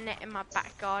have a net in my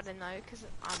back garden though, because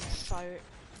I'm so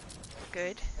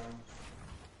good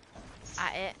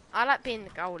at it. I like being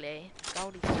the goalie.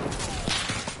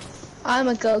 I'm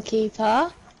a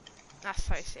goalkeeper. That's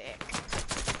so sick.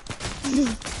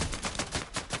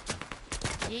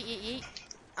 Yeet.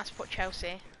 I support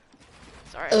Chelsea.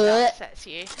 Sorry if that upsets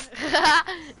you.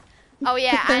 Oh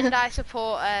yeah, and I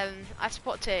support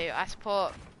two. I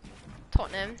support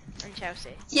Tottenham and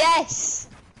Chelsea. Yes!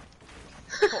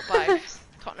 Support both.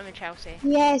 Tottenham and Chelsea.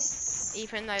 Yes!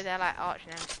 Even though they're like arch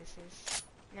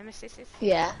nemesis.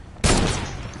 Yeah.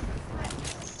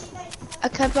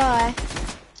 Okay, bye.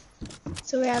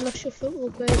 Sorry, I lost your football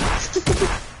group.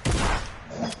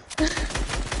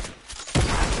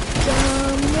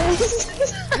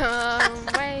 Dumb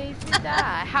ways to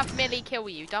die. Have Millie kill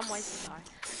you. Dumb ways to die.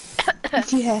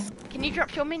 Yeah. Can you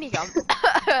drop your minigun?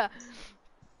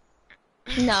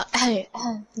 No, no.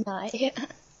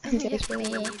 Yes,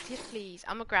 please. Yes, please.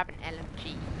 I'm gonna grab an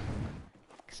LMG.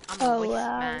 Cause I'm a waste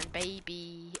man,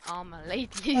 baby. I'm a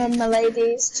lady. My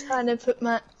lady's trying to put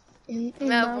my...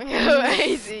 Mouth and go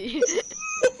easy.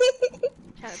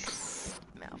 Trying to put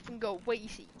mouth and go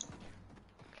easy.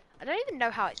 I don't even know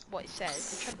what it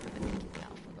says. I'm trying to put the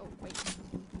mouth and go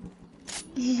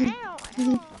easy. Ow,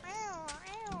 ow, ow,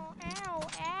 ow, ow,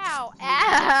 ow,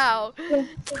 ow.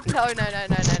 No,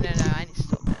 I need to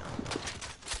stop now.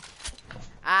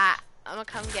 I'm gonna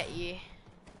come get you.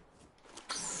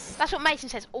 That's what Mason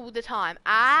says all the time.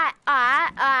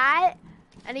 And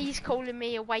he's calling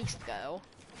me a waste girl.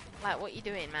 Like, what you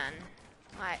doing, man?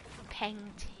 Like,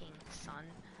 painting, son.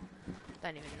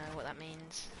 Don't even know what that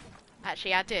means.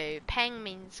 Actually, I do. Peng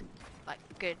means, like,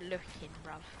 good looking,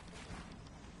 bruv.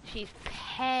 She's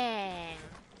Peng.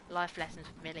 Life lessons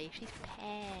with Millie. She's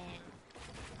Peng.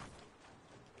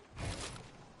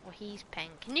 Or he's Peng.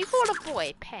 Can you call a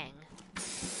boy Peng?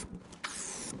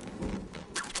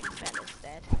 Bella's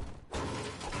dead. I'm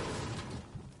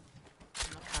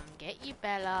gonna come get you,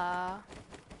 Bella.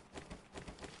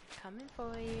 Coming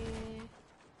for you.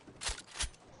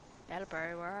 Bella,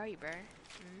 bro, where are you, bro?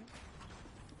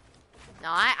 No,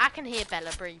 I can hear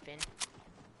Bella breathing.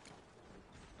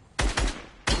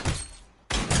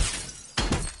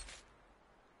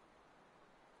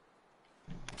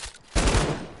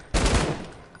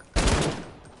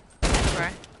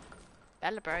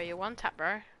 Bella, bro, you're one tap,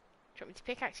 bro. Do you want me to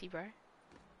pickaxe you, bro?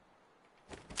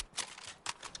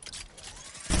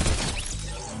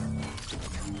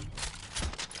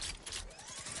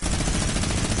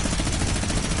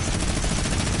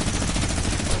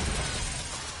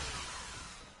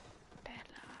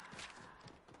 Bella.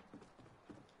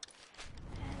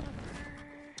 Bella, bro.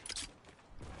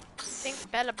 I think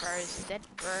Bella, bro, is dead,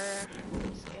 bro.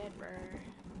 I'm scared, bro.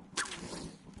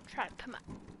 Try to put my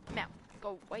mouth.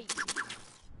 Go away.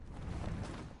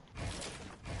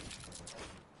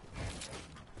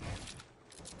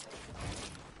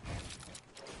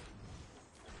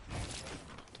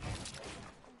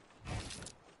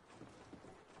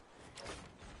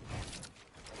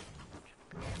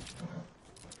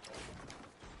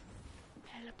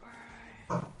 Hello, bro.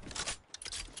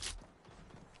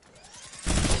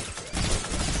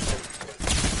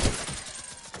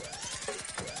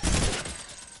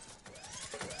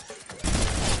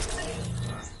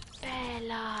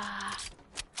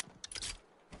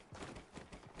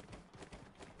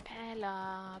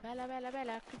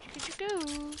 Bella, could you go?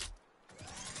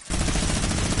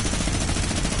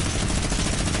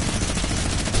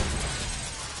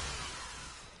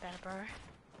 Bella, bro.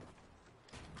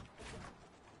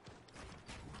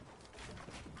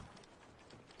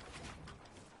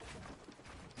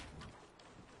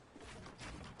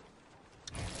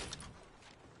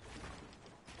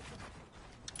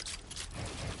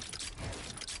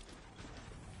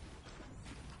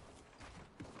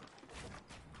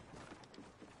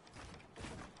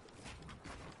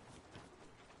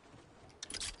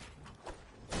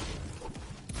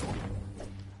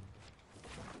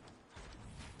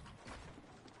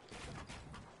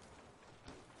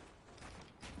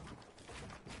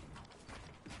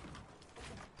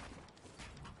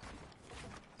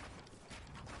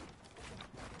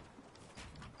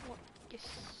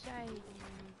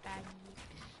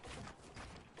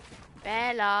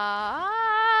 Bella.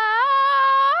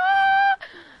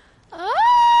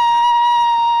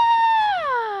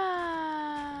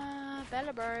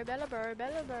 Bella bro, Bella bro,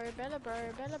 Bella bro, Bella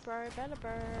bro, Bella bro, Bella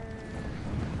bro.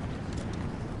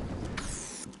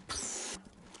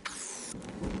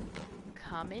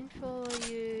 Coming for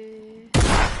you.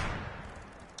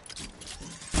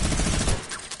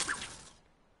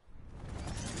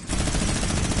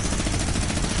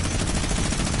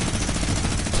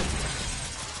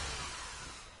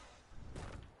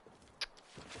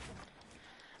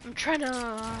 I'm trying to...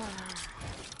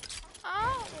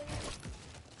 Oh.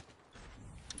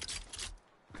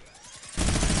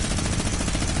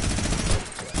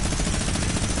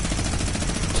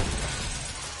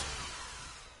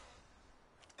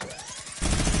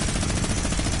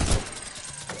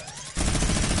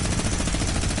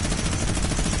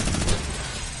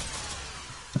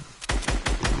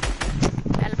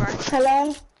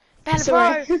 Hello? Bella,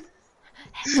 sorry. bro! Do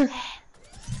you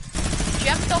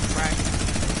have a dog, bro?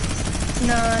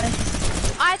 No.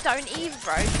 I don't either,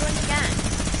 bro. Join the gang.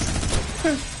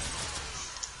 Yeah,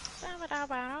 Bella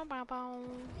bro.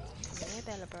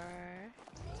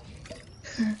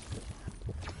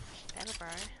 Bella bro,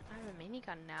 I have a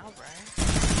minigun now, bro.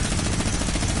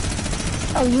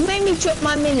 Oh, you made me drop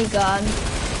my minigun.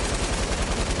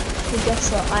 Well,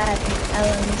 guess what? I have an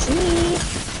LMG.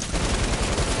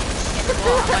 Guess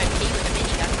what? I'm OP with a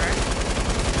minigun, bro.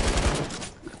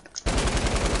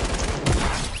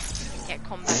 Get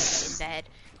combat in the head.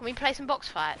 Can we play some box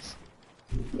fights?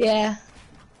 Yeah.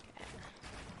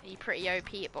 Are you pretty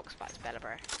OP at box fights, Bella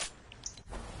bro?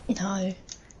 No.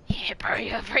 Yeah, bro,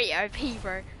 you're pretty OP,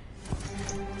 bro.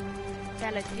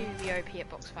 Bella do be OP at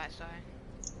box fights, though.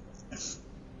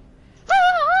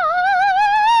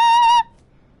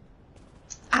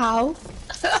 Ow.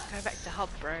 Go back to hub,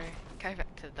 bro. Go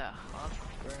back to the hub,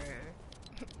 bro.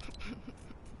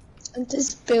 I'm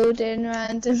just building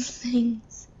random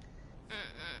things.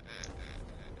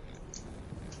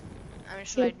 I'm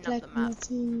just loading up the map.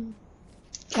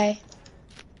 Okay.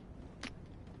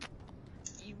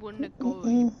 You wanna go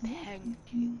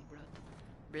painting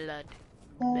blood.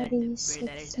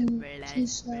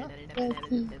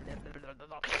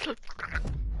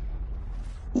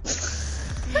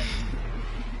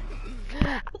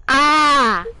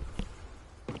 Ah!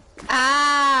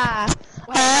 Ah!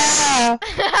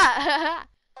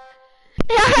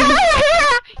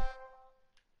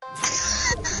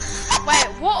 Wait,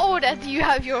 what order do you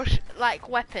have your like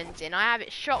weapons in? I have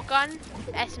it shotgun,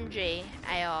 SMG,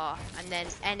 AR, and then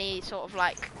any sort of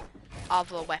like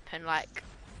other weapon like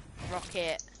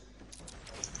rocket,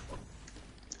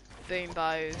 boom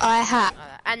bow. I have.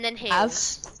 And then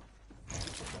heals.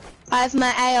 I have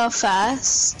my AR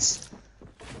first.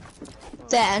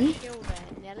 Then. Kill there,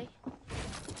 Nelly.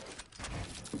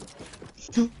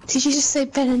 Did you just say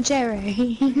Ben and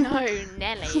Jerry? No,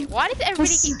 Nelly. Why does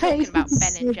everybody keep talking about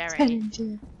Ben and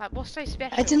Jerry? Like, what's so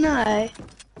special? I don't know.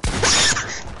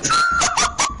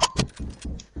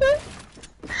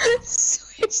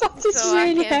 That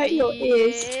really hurt your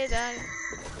ears.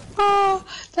 Oh,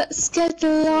 that scared the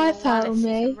life out of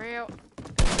me.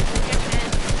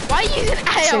 Why are you using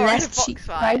AR in a box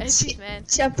fight?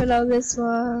 Jumping on this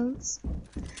one.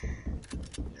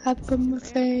 Up on my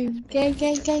phone. Gang,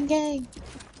 gang, gang, gang.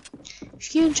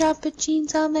 If you drop a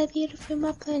jeans on my beautiful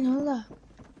my plane, hold up.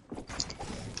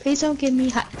 Please don't give me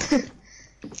hot. Oh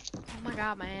my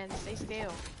god, man, stay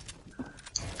still.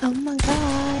 Oh my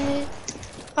god.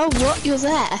 Oh, what? You're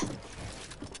there?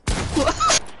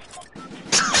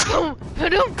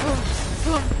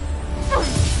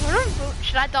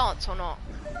 Should I dance or not?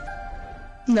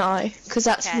 No, because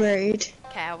that's rude.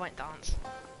 Okay, I won't dance.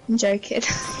 I'm joking.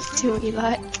 Do what you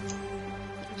like.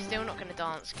 I'm still not gonna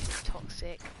dance because it's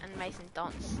toxic. And Mason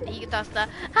dance. He does the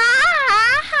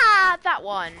ha that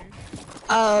one.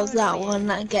 Oh, that one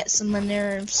that gets on my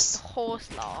nerves. The horse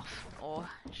laugh, or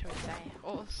should we say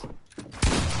horse?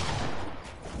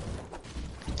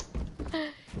 Do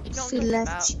you know what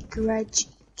I'm talking about?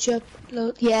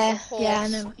 Yeah, yeah, I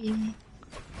know what you mean.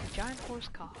 The giant horse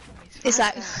car. It's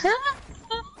like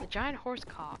the giant horse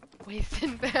car weighs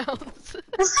 10 pounds.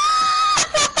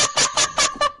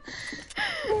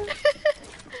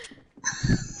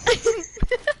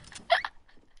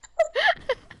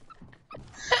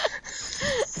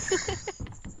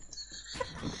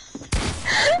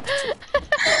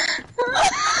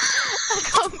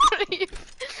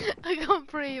 I can't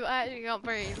breathe. I actually can't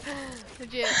breathe.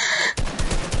 Legit.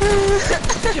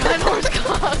 Giant horse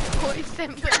car weighs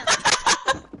 10 pounds.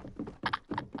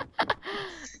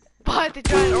 Buy the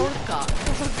giant horse car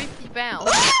for 50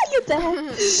 pounds. You're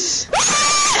dead.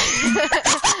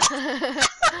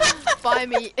 Buy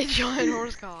me a giant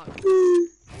horse car.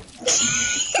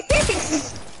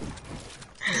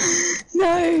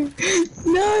 No,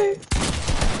 no.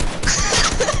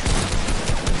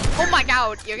 Oh my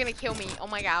god, you're gonna kill me. Oh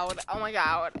my god, oh my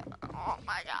god, oh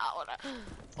my god.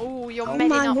 Oh, you're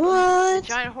medding up. The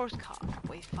giant horse car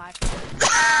weighs 5 pounds.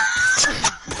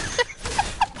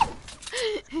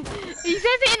 He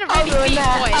says it in a really deep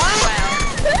voice as well.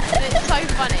 And it's so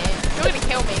funny. You're gonna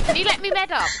kill me. Can you let me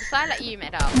med up? Because I let you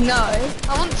med up. No.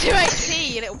 I'm on 2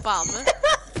 HP, you little bum.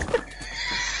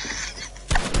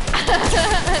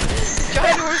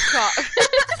 Giant horse car.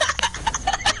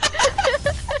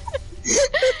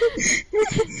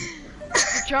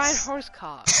 The giant horse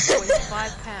cart weighs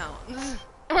 5 pounds.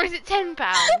 Or is it 10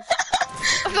 pounds?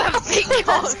 That's a big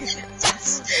cock.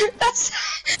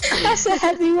 That's a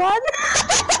heavy one.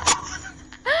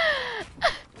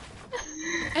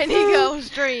 Any girl's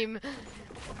dream.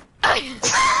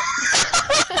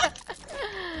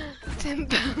 10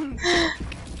 pounds.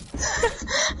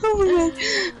 Oh my god.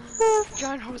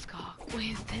 Giant horse cock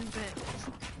weighs 10 pounds.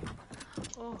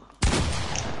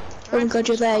 Oh my god,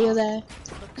 you're there, you're there.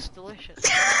 Looks delicious.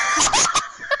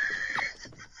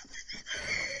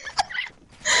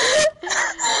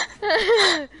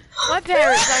 My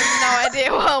parents have no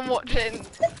idea what I'm watching.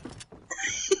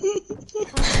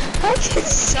 I can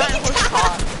see Giant horse that.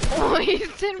 cart. Oh, he's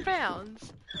 £10.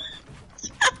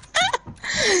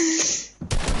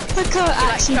 I can't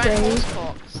actually Giant breathe. horse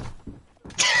cocks.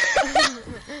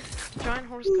 Giant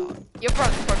horse cock. Your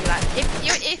brother's probably like,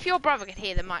 if your brother could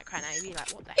hear the mic right now, he'd be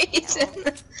like, what the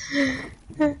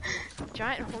hell?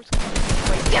 Giant horse cock.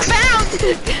 Wait, £10!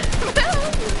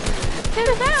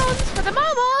 £10 for the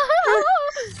mama!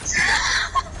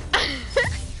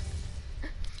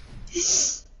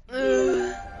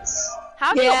 How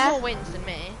have you got more wins than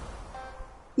me?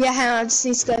 Yeah, hang on, I just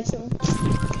need to go to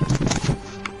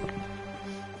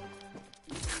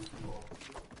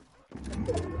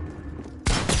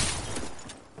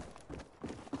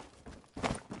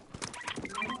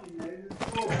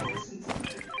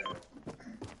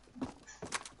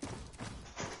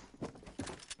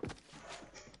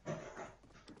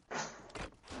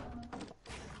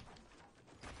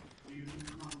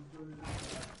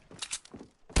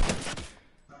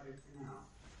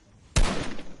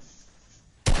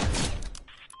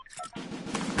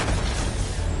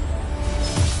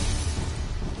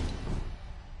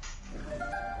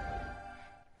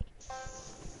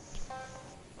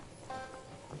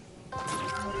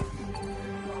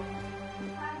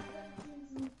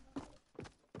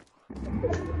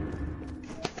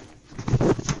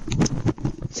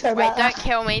Sorry Wait, about don't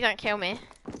kill me, don't kill me.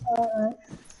 that.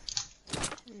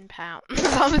 Pound.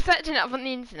 I was searching it up on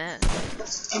the internet.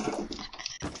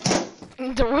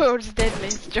 The world's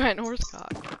deadliest giant horse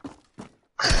cock.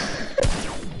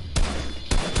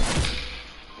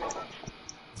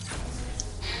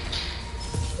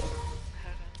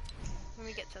 When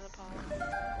we get to the park.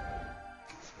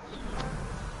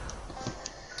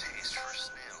 Taste for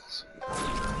snails.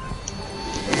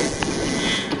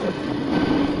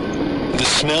 The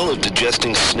smell of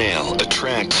digesting snail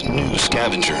attracts new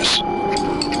scavengers.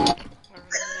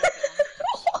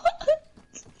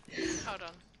 Hold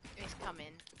on, he's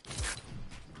coming.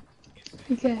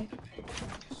 Okay.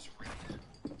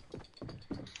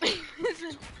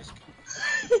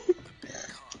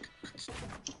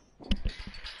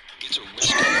 It's a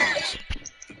risky move.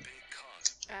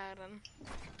 Adam.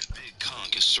 The big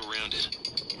conch is surrounded.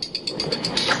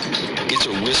 It's a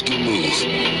risky move.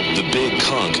 The big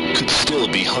conch could still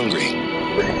be hungry,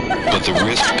 but the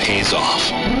risk pays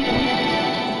off.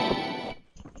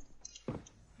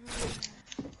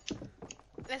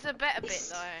 There's a better bit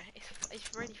though. It's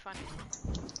really funny.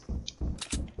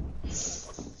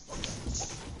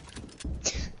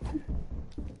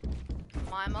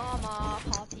 My mama,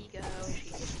 party girl, she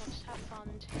just wants to have fun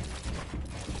too.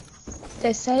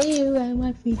 They say you and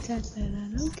my feet are but I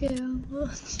don't care.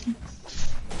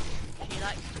 She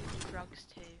likes drugs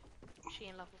too. She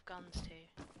in love with guns too.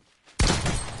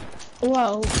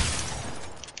 Whoa.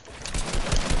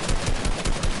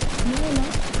 No, no.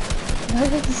 No,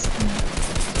 that's not.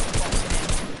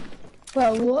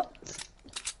 Well, what?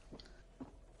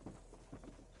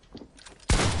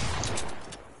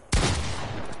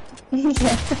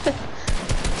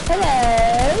 Hello.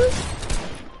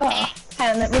 Oh, hang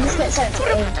on, let me just get something to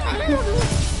eat.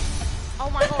 Oh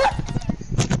my god!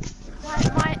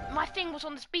 My thing was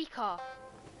on the speaker.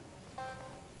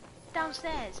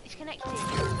 Downstairs, it's connected.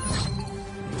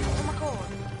 Oh my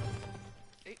god.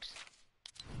 Oops.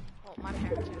 Oh, my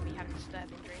parents are gonna be having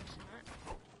disturbing dreams tonight.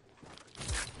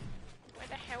 Where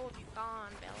the hell have you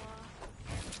gone, Bella?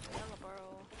 Bella, bro.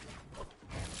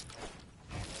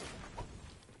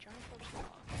 Giant horse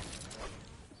cock.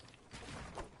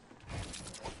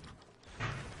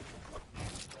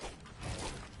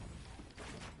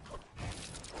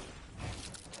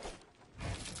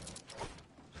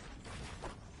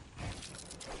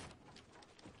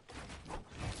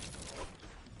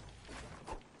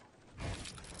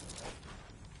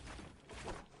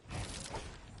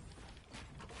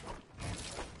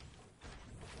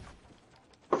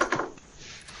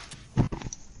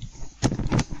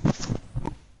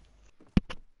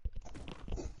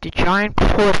 The giant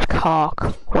horse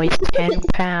cock weighs 10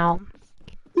 pounds.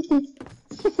 You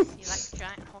like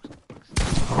giant horse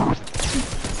cocks?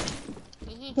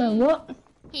 Well, what?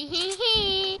 Hee hee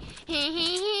hee! Hee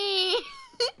hee hee!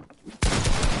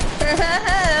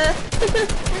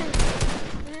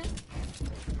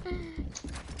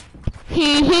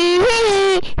 Hee hee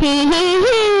hee! Hee hee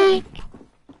hee!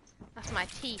 That's my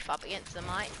teeth up against the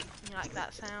mic. You like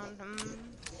that sound?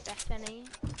 Bethany?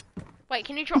 Wait,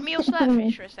 can you drop me your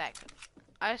slurpfish for a sec?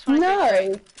 I just want to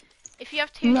No. If you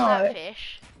have two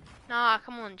slurpfish, Nah,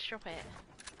 come on, just drop it.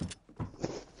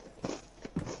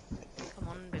 Come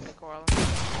on, baby girl.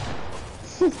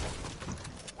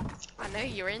 I know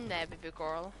you're in there, baby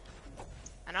girl.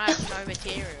 And I have no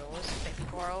materials, baby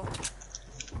girl.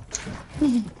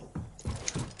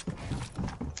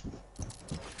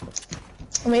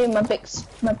 I'm eating my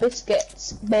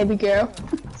biscuits, baby girl.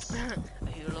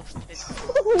 You lost the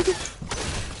biscuits.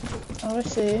 Oh, I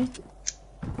see.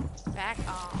 Back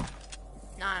off.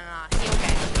 No.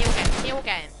 Heal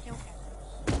game.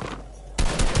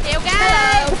 Heal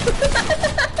game!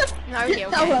 No heal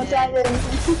game. Oh, well, Devin.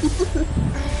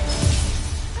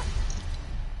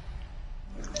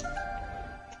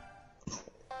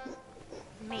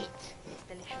 Meat.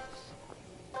 Delicious.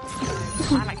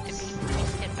 I like to be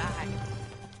roasted back.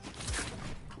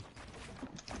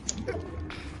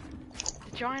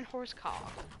 The giant horse car.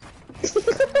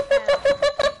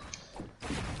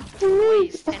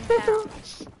 Weighs 10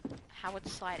 pounds. How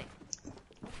exciting.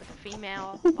 With a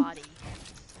female body.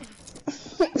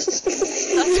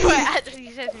 That's what it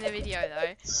actually says in the video though.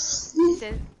 It says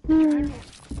the giant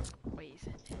horse car weighs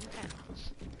 10 pounds.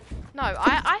 No,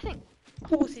 I think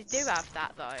horses do have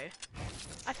that though.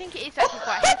 I think it is actually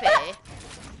quite heavy.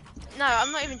 No,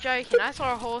 I'm not even joking. I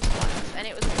saw a horse once and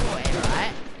it was a boy,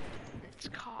 right? And its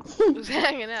car was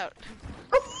hanging out.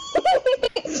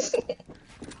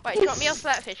 Wait, drop me your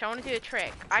slurpfish. I want to do a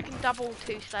trick. I can double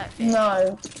 2 slurpfish.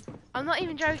 No. I'm not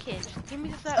even joking. Just give me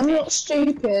the slurpfish. I'm not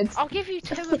stupid. I'll give you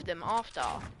 2 of them after.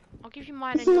 I'll give you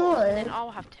mine and yours, and then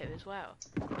I'll have 2 as well.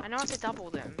 I know how to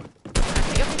double them.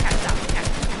 Put your pickaxe down.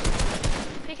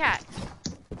 Pickaxe.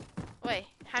 Wait,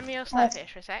 hand me your slurpfish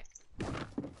for a sec.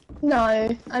 No,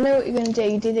 I know what you're gonna do.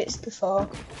 You did it before.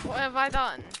 What have I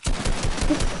done?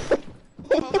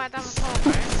 What have I done before,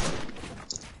 bro?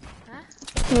 Huh?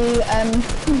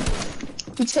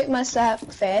 You took my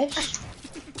slurpfish.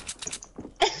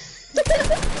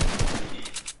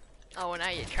 Oh, now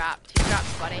you're trapped. You're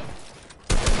trapped, buddy.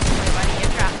 Wait, buddy,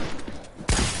 you're trapped.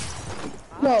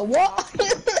 No, what?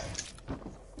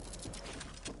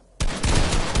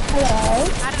 Hello?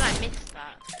 How did I miss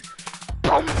that?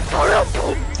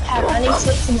 I need to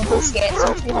eat some biscuits.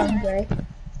 I'm too hungry.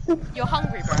 You're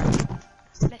hungry, bro.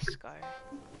 Let's go.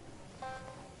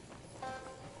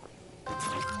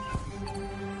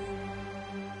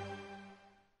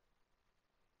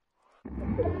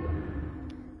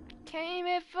 Came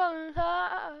here for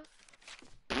love.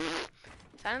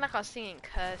 Sounded like I was singing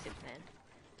cursive then.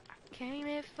 I came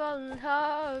here for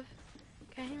love.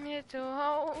 Came here to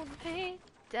hold me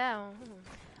down.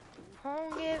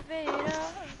 Won't give it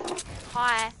up.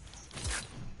 Hi.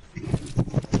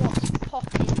 What's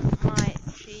popping, my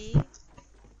G?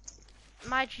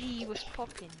 My G was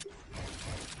popping.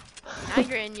 Now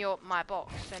you're in my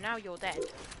box, so now you're dead.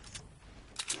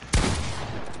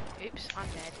 Oops, I'm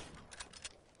dead.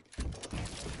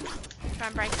 Try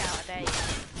and break out, I dare you.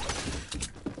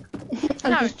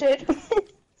 Understood.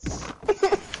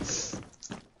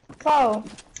 Oh.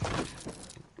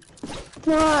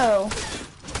 No.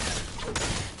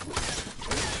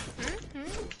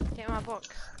 Get my box.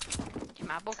 Get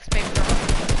my box, baby girl.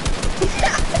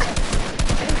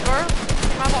 Baby girl,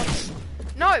 get my box.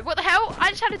 No, what the hell? I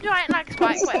just had a giant lag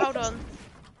spike. Wait, hold on.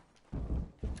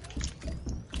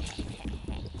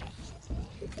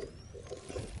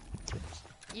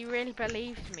 You really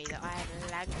believed me that I had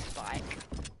a lag spike.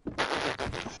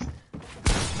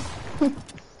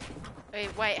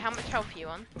 Wait, how much health are you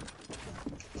on?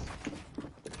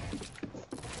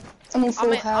 I'm on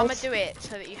full health. I'm gonna do it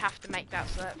so that you have to make that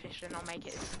slurpfish and I'll make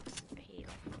it heal.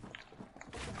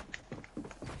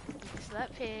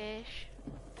 Slurpfish.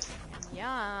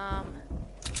 Yum.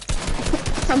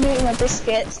 I'm eating my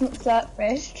biscuits, not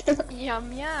slurpfish.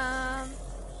 Yum yum.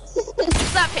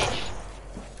 Slurpfish.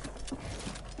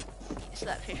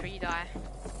 Slurpfish or you die.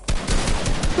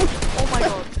 Oh my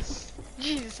god.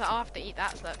 Jesus, I have to eat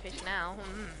that slurpfish now.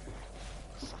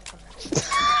 Suck on them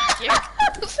slurpfish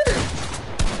gills.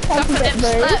 Suck on them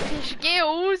slurpfish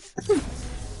gills.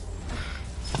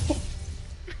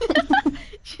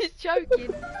 She's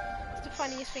joking. It's the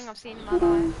funniest thing I've seen in my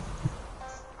life.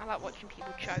 I like watching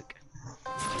people choke.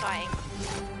 Dying.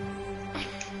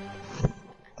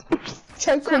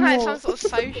 Choke Sound like some sort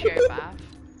of sociopath.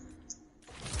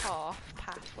 Oh,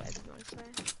 path, whatever you want to say.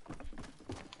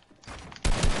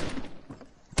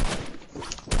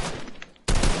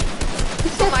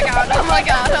 Oh my god, oh my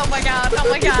god, oh my god, oh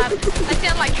my god. I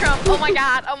sound like Trump, oh my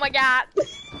god, oh my god.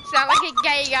 Sound like a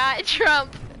gay guy,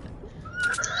 Trump.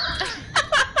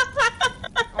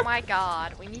 Oh my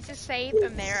god, we need to save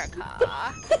America.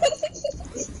 Oh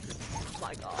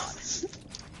my god.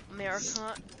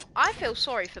 America, I feel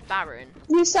sorry for Baron.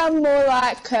 You sound more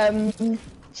like Kim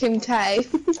K. Or,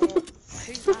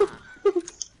 who's that?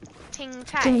 Ting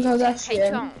Tay. Kim Ting Tay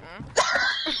Kardashian. Chong.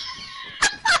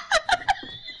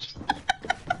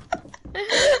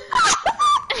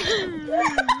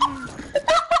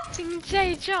 Ting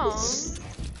Tay Chong.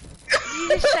 Did you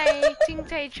just say Ting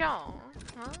Tay Chong?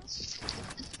 Huh?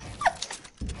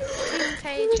 Ting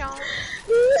Tay Chong.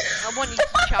 I want you to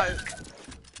choke.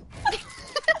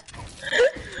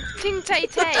 Ting Tay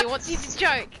Tay wants you to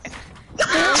choke.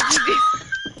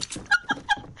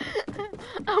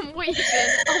 I'm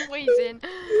wheezing.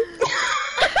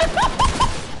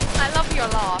 I love your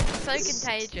laugh, it's so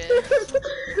contagious.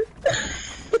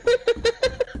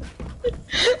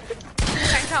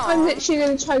 I'm literally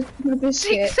gonna choke my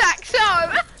biscuit.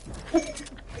 Tic-tac-toe!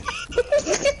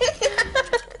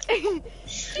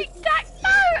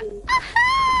 Tic-tac-toe!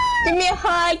 Give me a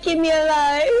high, give me a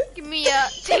low. Give me a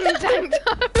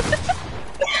ting-tang-toe!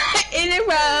 In a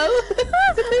row.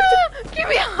 Give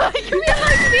me a high, give me a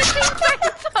low, give me a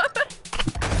ting-tang-toe!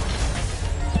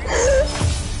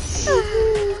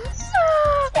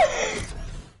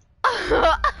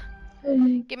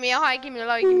 Give me a high, give me a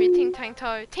low, give me a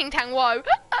ting-tang-toe. Ting-tang-woe!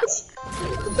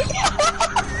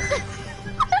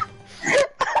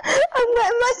 I'm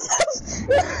letting myself.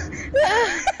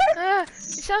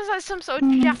 It sounds like some sort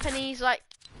of Japanese, like,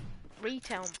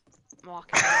 retail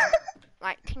market.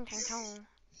 Like, ting-tang-tong.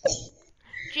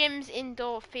 Gyms,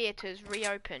 indoor theatres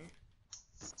reopen.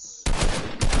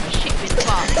 Shit in the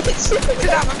butt. Because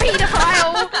I'm a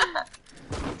paedophile!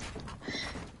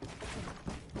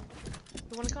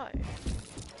 You wanna go?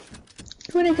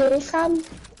 You wanna go, fam? You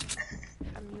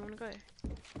wanna go?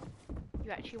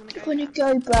 You actually wanna go? You wanna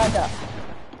go, brother?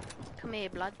 Come here,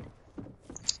 blood.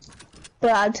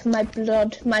 Blood, my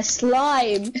blood, my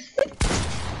slime.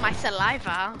 My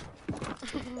saliva.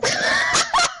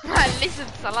 My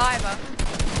lizard saliva.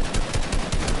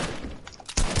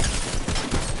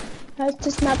 That's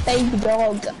just my baby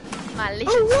dog. My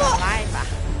lizard saliva.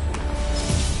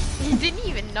 You didn't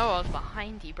even know I was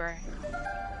behind you, bro.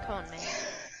 Come on, man.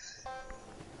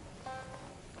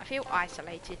 I feel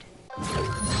isolated.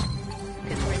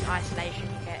 Because we're in isolation,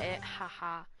 you get it?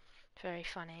 Haha. Very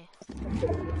funny.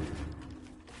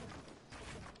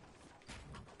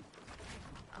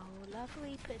 Oh,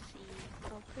 lovely pussy.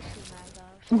 Oh, pussy, my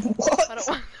love. What? I don't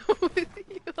want to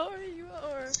know who you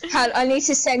are. I need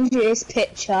to send you this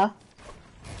picture.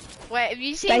 Wait, have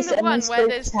you seen Space the it one in where group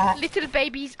there's chat. little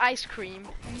baby's ice cream?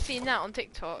 Have you seen that on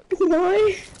TikTok?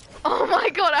 No. Oh my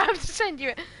god, I have to send you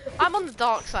it. I'm on the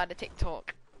dark side of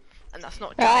TikTok. And that's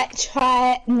not Right,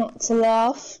 try not to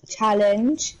laugh.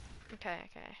 Challenge. Okay,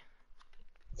 okay.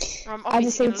 Well, I'm I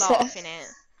just obviously need gonna to- laugh in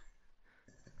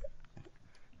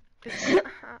it.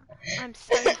 I'm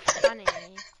so funny.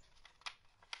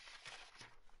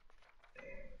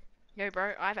 Yo,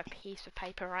 bro, I have a piece of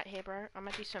paper right here, bro. I'm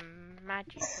gonna do some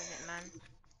magic with it, man.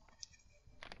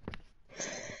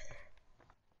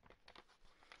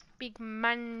 Big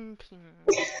man thing.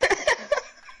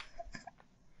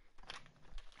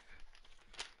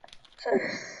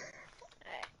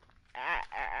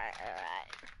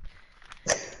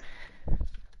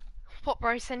 What,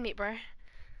 bro? Send me it, bro.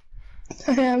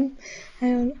 Hang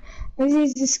on. Let's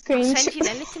use the I'll screen. send you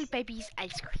the little baby's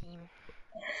ice cream.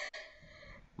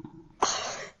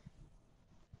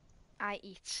 I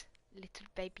eat little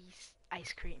baby's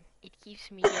ice cream. It gives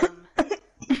me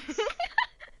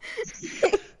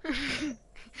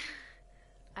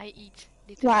I eat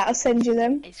little Right, I'll send you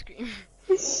them. ice cream.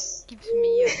 Gives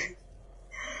me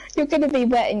You're gonna be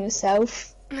wetting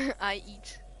yourself. I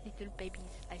eat little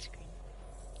baby's ice cream.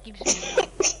 Gives me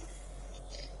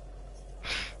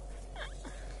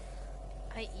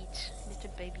I eat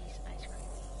little baby's ice cream.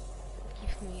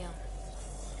 Gives me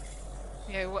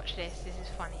Yo, watch this. This is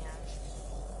funny as.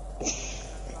 I'm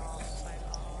gonna laugh so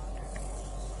hard.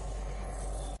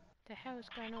 The hell is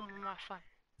going on with my phone?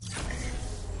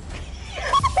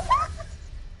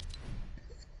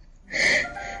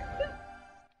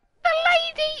 The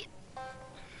lady!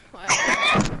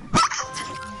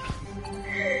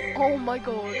 Oh my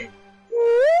god.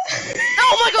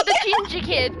 Oh my god, the ginger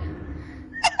kid!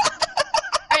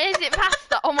 Or is it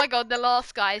pasta? Oh my god, the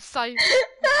last guy is so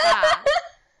fat.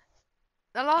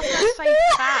 The last guy's so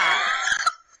fat.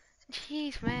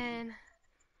 Jeez, man.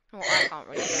 Well, I can't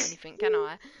really do anything, can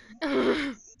I?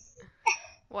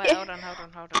 Wait, hold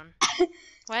on.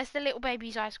 Where's the little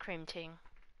baby's ice cream thing?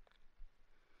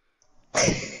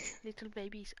 Little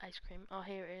baby's ice cream. Oh,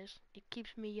 here it is. It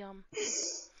keeps me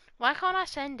Why can't I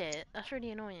send it? That's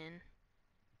really annoying.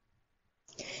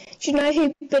 Do you know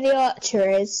who Billy Archer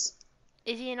is?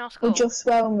 Is he in our Or school? Joss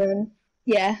Wellman?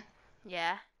 Yeah.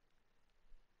 Yeah.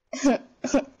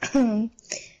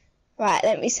 Right,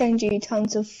 let me send you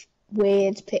tons of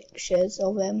weird pictures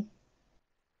of him.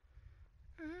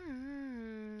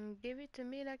 Give it to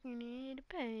me like you need a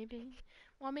baby.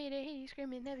 Want me to hear you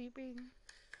screaming every breathing.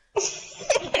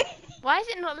 Why is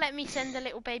it not let me send the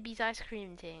little baby's ice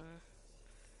cream thing?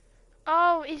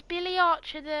 Oh, is Billy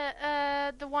Archer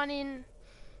the one in?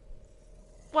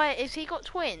 Wait, has he got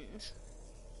twins?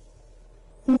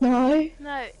 No.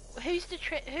 No. Who's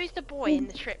the boy in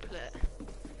the triplet?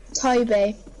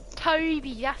 Toby.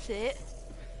 Toby, that's it.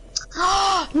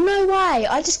 No way!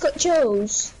 I just got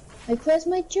jewels. Like, where's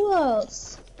my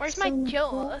jewels? Where's my So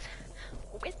jewels?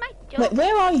 Where's my Wait, jewels?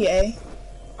 where are you?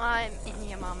 I'm in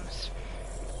your mum's.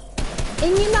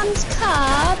 In your mum's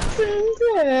car. Vroom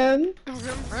vroom.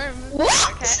 Vroom, vroom.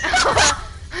 What? Okay.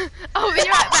 I'll be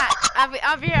right back.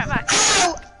 I'll be right back.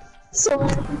 Ow! Sorry,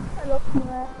 I lost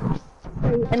my.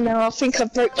 And now I think I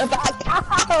broke my back.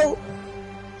 Ow!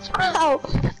 Ow! Ow!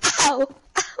 Ow!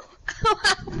 Ow!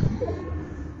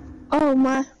 Oh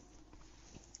my.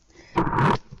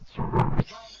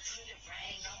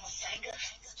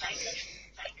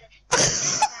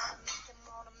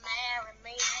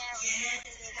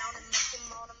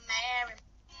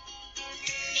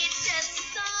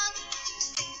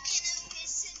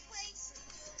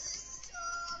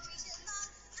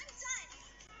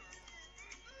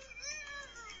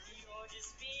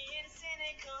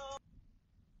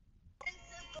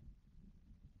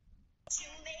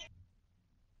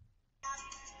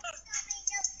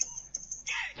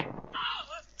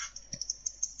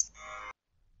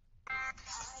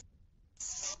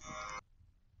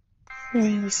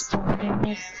 Responding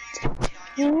with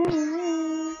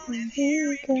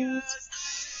here it goes.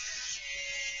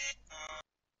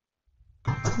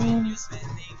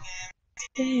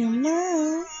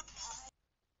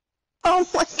 Oh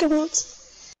my god.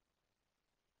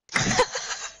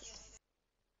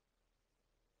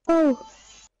 Oh.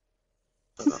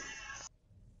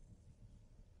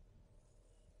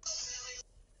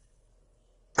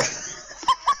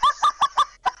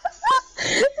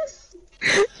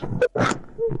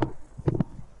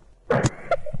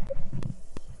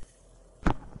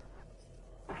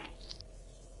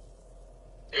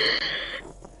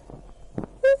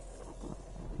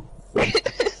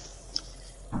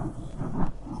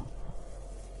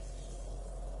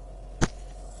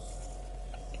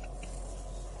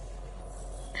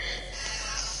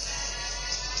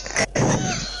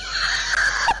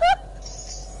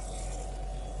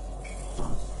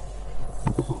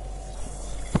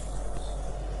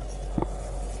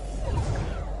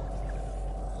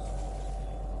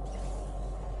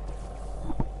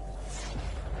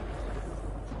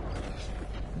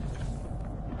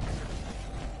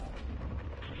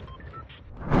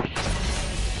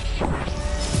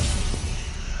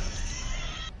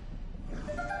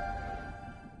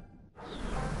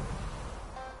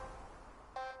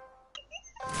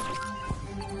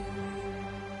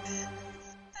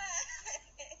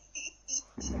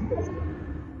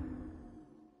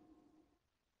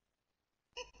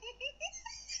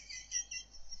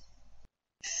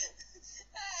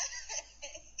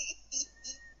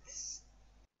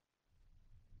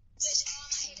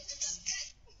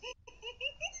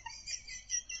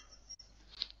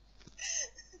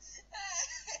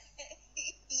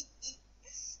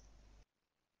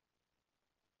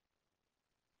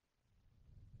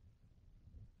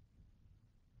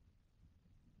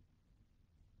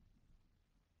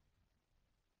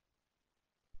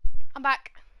 I'm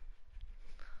back.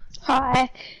 Hi.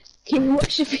 Can you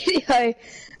watch the video?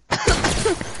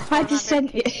 I just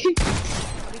sent you.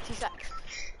 I'll be 2 secs.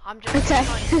 I'm just Okay.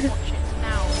 trying to watch it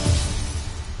now.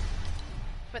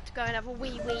 But to go and have a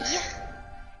wee.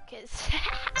 Cause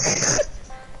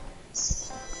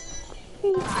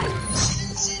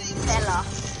Bella.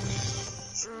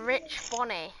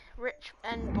 Rich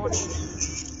and Bonnie.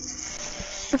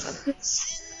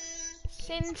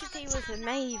 Sin City was the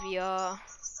Navia.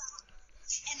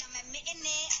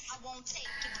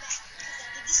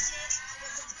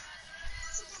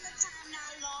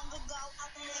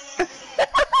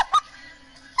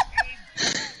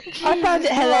 I found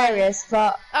it hilarious,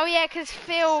 but oh yeah, because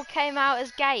Phil came out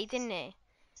as gay, didn't he?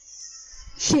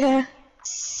 yeah.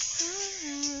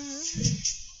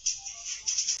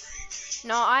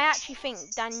 No, I actually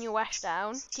think Daniel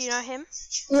Ashdown. Do you know him?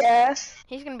 Yeah.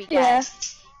 He's gonna be gay. Yeah.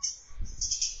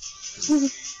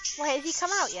 Wait, has he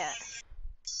come out yet?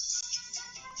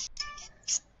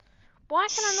 Why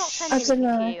can I not send I anything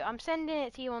don't to know. you? I'm sending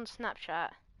it to you on Snapchat.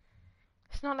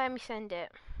 It's not letting me send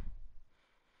it.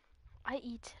 I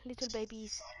eat little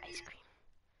baby's ice cream.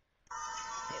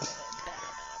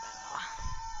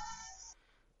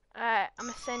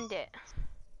 gonna send it.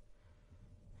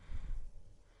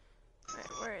 Right,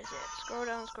 where is it? Scroll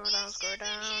down, scroll down, scroll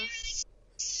down.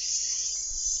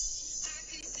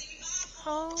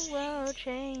 Whole world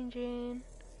changing.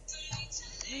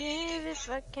 Live if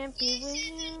I can't be with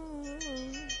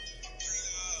you.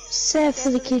 Set for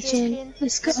the kitchen.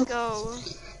 Let's go. Let's go.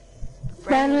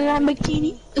 Brand new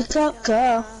Lamborghini. Let's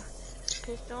go.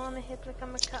 Pistol on the hip like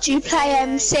I'm a cut. Do you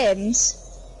play Sims?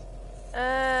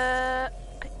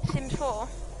 Sims 4?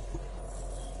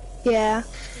 Yeah.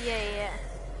 Yeah.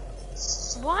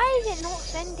 Why is it not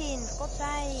sending? For God's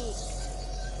sake.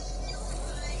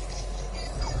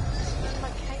 My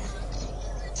case.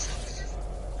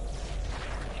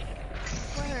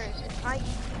 Where is it?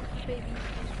 Baby.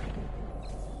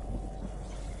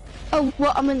 Oh,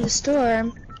 what? I'm in the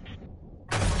store.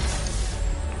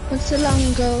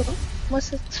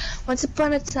 Once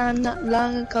upon a time, not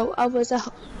long ago, I was a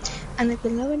and I've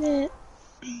been loving it.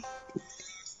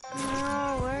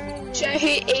 No, where is it? Do you know who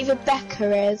Eva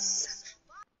Becker is?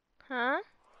 Huh?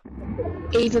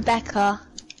 Eva Becker.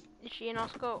 Is she in our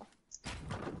school?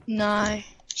 No,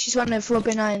 she's one of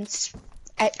Robin Owen's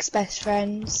ex-best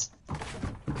friends.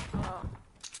 Oh,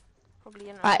 probably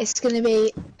in. Right, it's gonna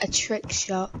be a trick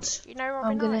shot. You know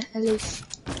Robin I'm gonna Owen? at least.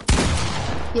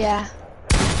 Yeah.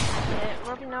 Yeah,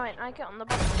 Robin Owen. I get on the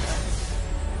bus.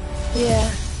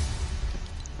 Yeah.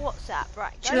 WhatsApp,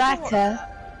 right? Do you like her?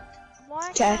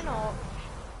 Why can I not?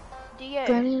 Do you?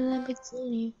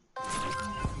 Lamborghini.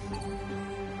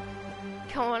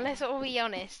 Come on, let's all be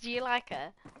honest. Do you like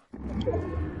her?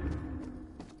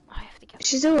 I have to get.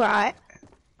 She's alright.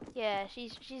 Yeah,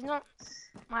 she's not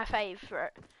my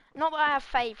favourite. Not that I have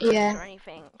favourites or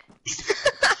anything.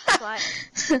 Like,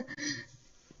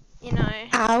 you know.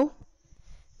 Ow.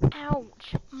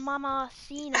 Ouch, Mama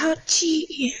Cena.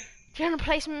 Ouchie. Do you want to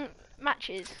play some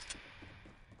matches?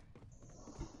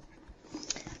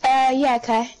 Yeah,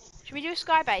 okay. Should we do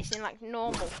Skybase in like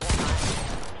normal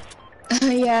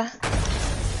format? Yeah.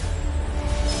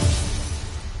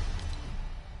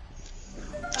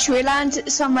 Should we land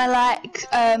at somewhere like,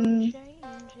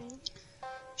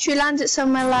 should we land at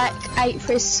somewhere like 8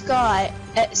 for a Sky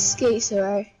at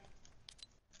Skisero?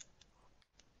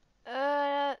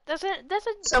 There's a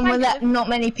Somewhere place that not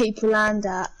many people land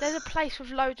at. There's a place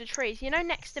with loads of trees. You know,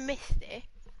 next to Misty.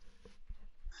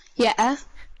 Yeah.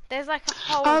 There's like a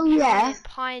whole giant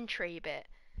pine tree bit.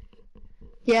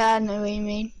 Yeah, I know what you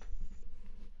mean.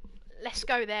 Let's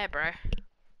go there, bro.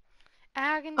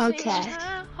 I can see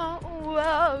my whole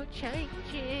world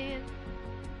changing.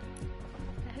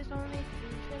 There's only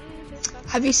two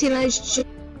things. Have you seen those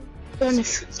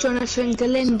Jonathan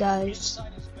Galindo's?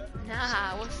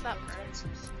 Nah, what's that, bro?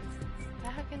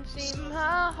 I can see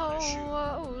my whole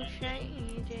world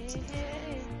changing.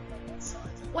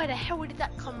 Where the hell did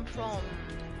that come from?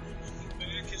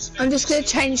 I'm just gonna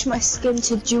change my skin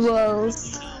to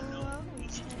jewels.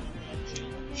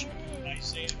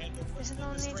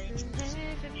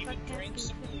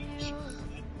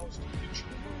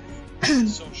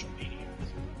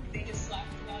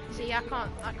 See, I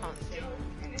can't see.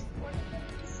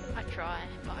 I try,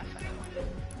 but I fail.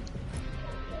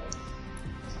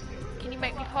 Can you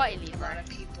make me party leader?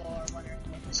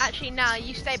 Actually, nah,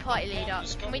 you stay party leader.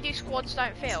 Can we do squads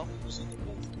don't fail?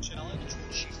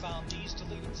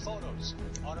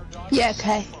 Yeah,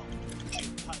 okay.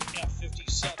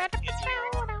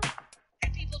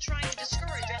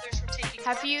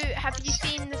 Have you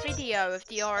seen the video of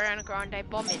the Ariana Grande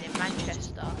bombing in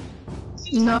Manchester?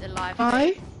 No. The live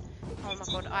video? Oh my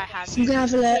god, I have. I'm gonna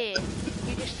have a look.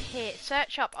 You just hear,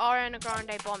 search up Ariana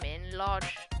Grande bombing,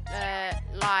 large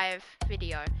live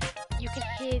video. You can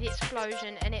hear the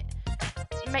explosion and it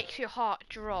makes your heart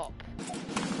drop.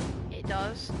 It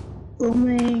does.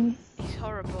 Bombing. It's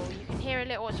horrible. You can hear a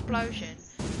little explosion.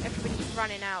 Everybody's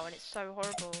running out and it's so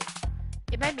horrible.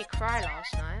 It made me cry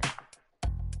last night.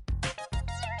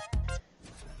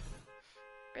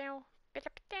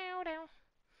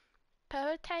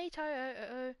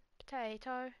 Potato,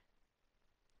 potato.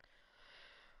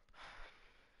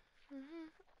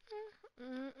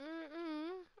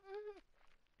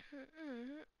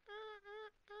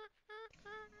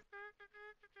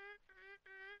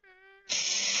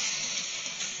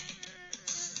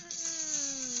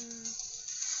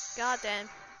 Goddamn.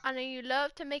 I know you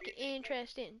love to make it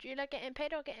interesting. Do you like getting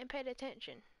paid or getting paid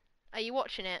attention? Are you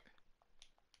watching it?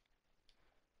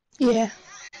 Yeah.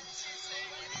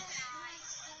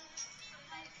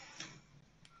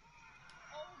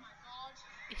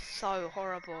 It's so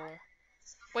horrible.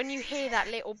 When you hear that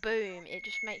little boom, it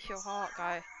just makes your heart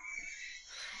go.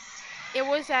 It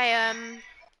was a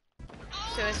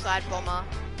suicide bomber.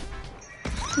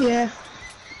 Yeah.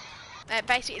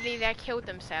 Basically, they killed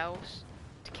themselves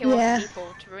to kill other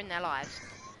people to ruin their lives.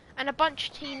 And a bunch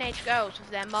of teenage girls with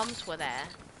their mums were there.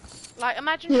 Like,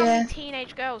 imagine how many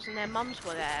teenage girls and their mums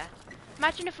were there.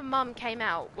 Imagine if a mum came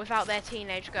out without their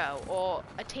teenage girl, or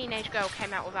a teenage girl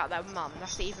came out without their mum.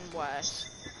 That's even worse.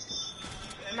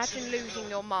 Imagine losing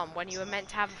your mum when you were meant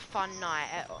to have a fun night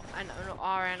at an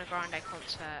Ariana Grande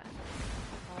concert.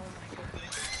 Oh my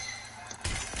goodness.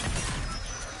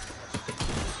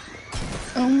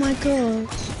 Oh my god.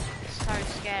 It's so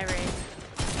scary.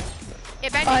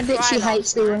 It made me I cry literally hate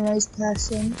last night. seeing those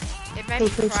person. It made me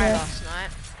cry last night.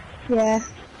 Yeah.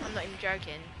 I'm not even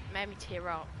joking. It made me tear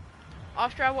up.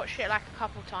 After I watched it like a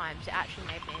couple times, it actually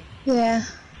made me. Yeah.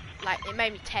 Like, it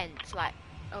made me tense. Like,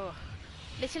 ugh.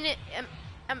 Listen,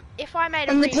 if I made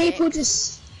a And the remix, people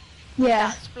just.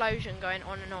 that explosion going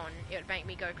on, it would make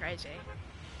me go crazy.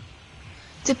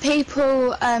 The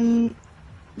people,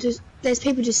 there's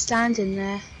people just standing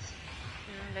there.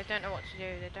 They don't know what to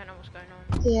do. They don't know what's going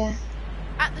on. Yeah.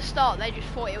 At the start, they just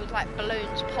thought it was like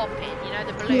balloons popping. You know,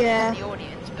 the balloons in the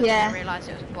audience, but then they realised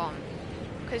it was a bomb.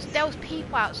 Because there was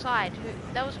people outside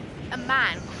there was a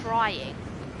man crying.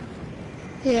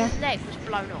 Yeah. His leg was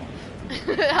blown off.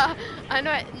 I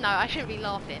know no, I shouldn't be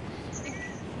laughing.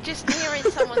 Just hearing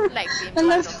someone's leg being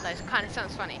blown off though kind of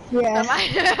sounds funny. Yeah.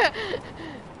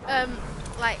 But,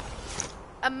 like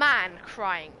a man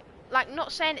crying. Like,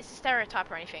 not saying it's a stereotype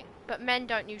or anything, but men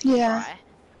don't usually cry.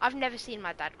 I've never seen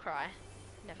my dad cry.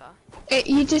 Never.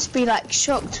 You'd just be like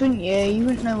shocked, wouldn't you? You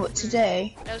wouldn't know what to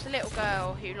do. There was a little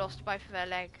girl who lost both of her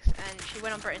legs, and she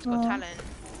went on Britain's Got Talent.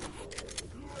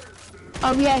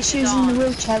 Oh yeah, she was in the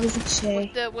wheelchair, wasn't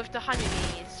she? With the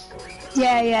honeybees.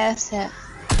 Yeah, that's it.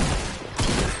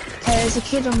 Okay, there's a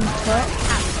kid on the top.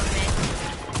 Cats on me.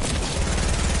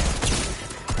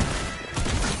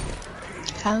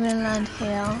 Okay, I'm gonna land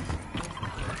here.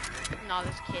 No,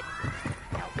 there's a kid.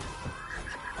 Help.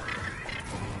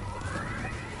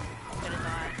 I'm gonna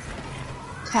die.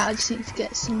 Okay, I just need to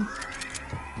get some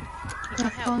You can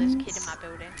help, there's a kid in my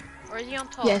building. Or is he on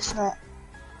top? Yes, right.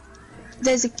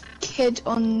 There's a kid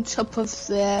on top of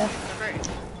the roof?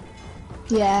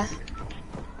 Yeah.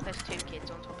 There's two kids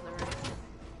on top of the roof.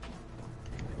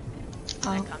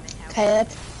 Oh. They're coming, help. Okay, they're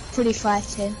pretty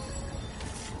fighting.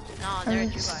 No, they're a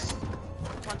duo.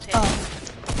 One's here. Oh.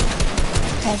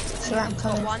 Okay, so I'm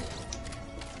coming. Got one.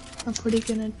 I'm probably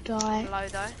gonna die. Below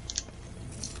though.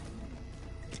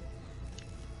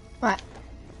 Right.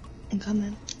 I'm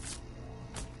coming.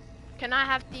 Can I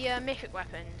have the mythic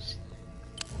weapons?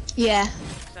 Yeah.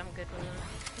 Because I'm good with them.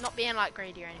 Not being like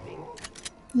greedy or anything.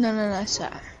 No, sir.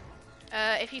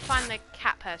 If you find the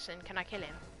cat person, can I kill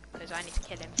him? Because I need to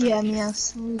kill him. Yeah,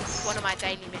 Meowscles. It's one of my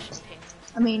daily mission things.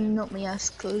 I mean, not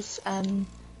Meowscles,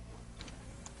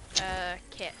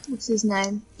 Kit. what's his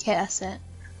name? Kit, that's it.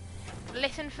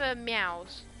 Listen for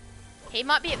meows. He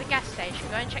might be at the gas station.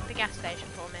 Go and check the gas station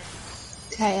for me.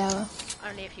 Okay, I will.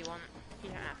 Only if you want. You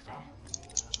don't have to.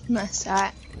 That's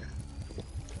alright.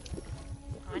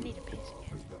 Oh, I need a piece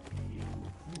again.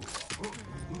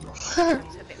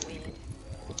 It's a bit weird.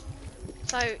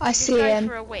 So, I you see go him.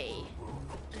 for a wee,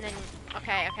 and then,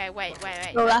 okay, wait.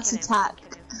 Oh, that's attack.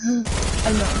 I'm not.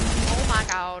 Oh my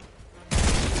god.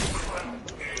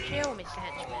 Chill, Mr.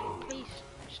 Henchman. Please,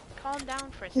 just calm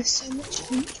down for a There's second. so much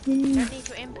You henchman. don't need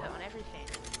to input on everything.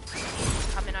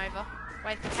 Coming over.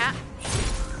 Where's the cat?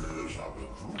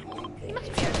 He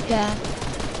must be okay. Yeah.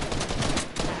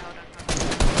 Okay, hold on.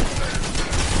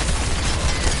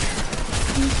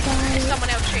 There's someone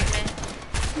else shooting me.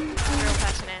 There's a real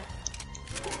person here.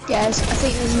 Yes, I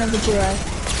think there's another duo.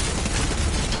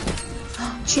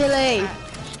 Chili!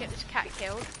 Just get this cat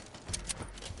killed.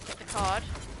 Get the card.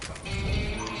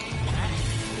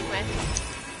 Keep with.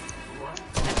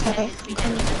 Okay,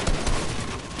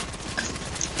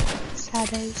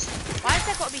 shadows. Why has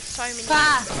there got to be so many?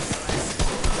 Ah!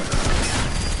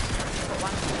 Got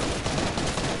one.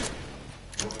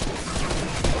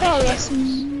 Oh, that's...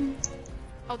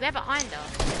 Oh, they're behind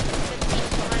us. There's teams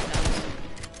behind us.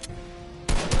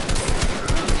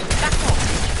 Back off.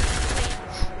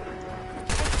 Please.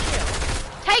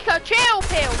 Take a chill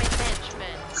pill, Miss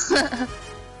Henchman.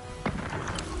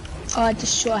 Oh, I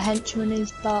just shot a henchman in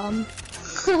his bum. Miss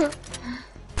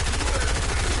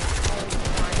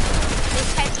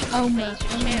Henchman, Oh please my just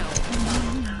chill.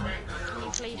 Can you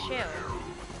please chill?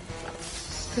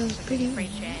 Feels pretty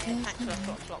Appreciate it. Thanks for the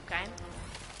flop game.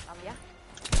 Love ya.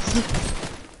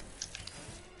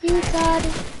 You got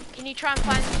it. Can you try and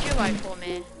find the duo for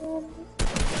me?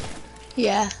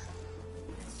 Yeah.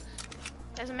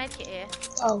 There's a medkit here.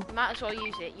 Oh, You might as well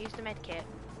use it. Use the medkit.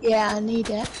 yeah, I need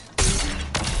it.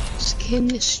 Skin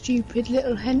this stupid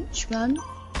little henchman.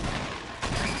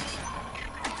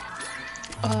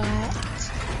 Alright.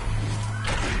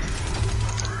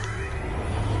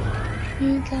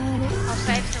 You got it. I'll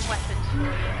save some weapons for you.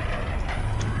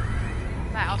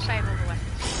 Right, I'll save all the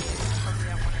weapons for you. Probably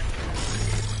don't want to use them.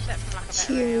 Except for like a better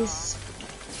Cheers.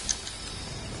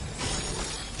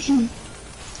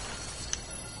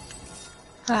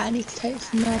 Right, I need to take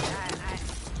some med.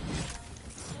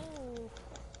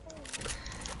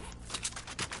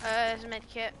 There's a med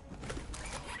kit.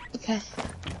 Okay.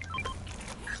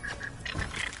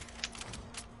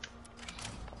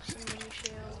 Pop some mini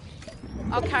shields.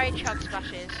 I'll carry chug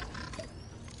splashes.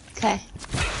 Okay.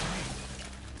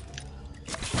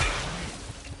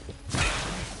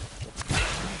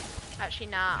 Actually,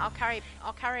 nah. I'll carry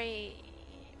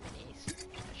minis.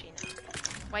 Actually, nah.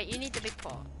 Wait, you need the big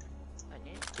pot, don't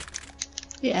you?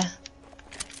 Yeah.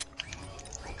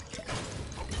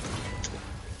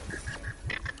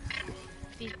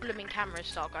 If these blooming cameras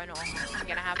start going off, I'm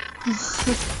gonna have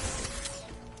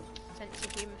sense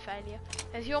of human failure.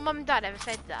 Has your mum and dad ever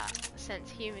said that?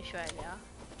 Sense of human failure?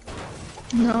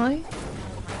 No.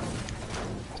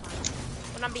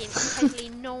 When I'm being totally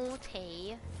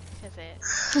naughty, says it.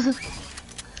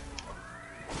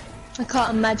 I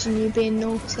can't imagine you being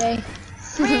naughty.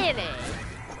 Really?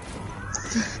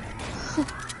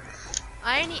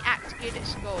 I only act good at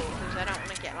school because I don't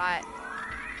want to get like...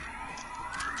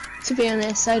 To be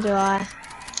honest, so do I.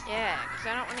 Yeah, because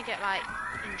I don't want to get like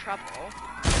in trouble.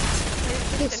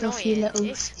 It's It's off you annoying.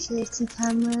 little security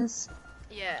cameras.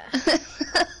 Yeah.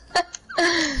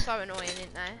 So annoying,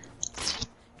 isn't they?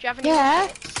 Do you have any Yeah.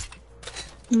 rockets?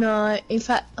 No, in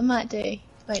fact, I might do.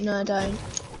 Wait, no, I don't. Okay,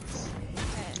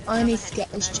 I need to another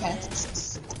get these henchman over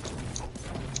chests. there.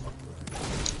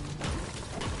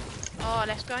 Oh,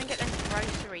 let's go and get them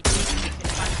grocery things and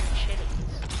buy some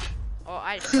chilies. Oh,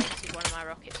 I wasted one of my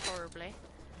rockets horribly.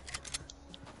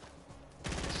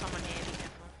 There's someone here, be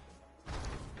careful.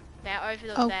 They're over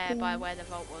there by where the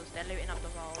vault was. They're looting up the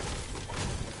vault.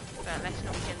 But let's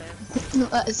not kill them.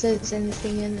 Not that there's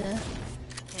anything in there.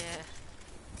 Yeah.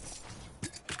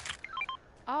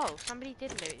 Oh, somebody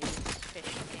did loot these fish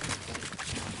things.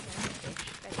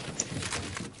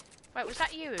 Wait, was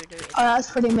that you who looted? Oh,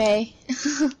 that's probably me.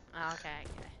 Oh, okay.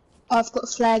 I've got a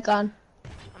flare gun.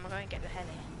 I'm gonna go and get the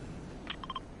heli.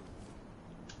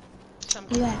 Some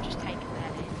people Yeah. just taking the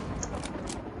heli.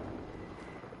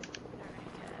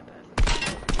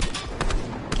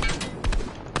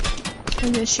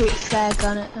 I'm gonna shoot a flare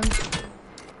gun at them.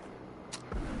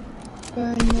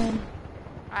 Burn them.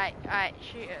 Alright,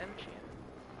 shoot at them,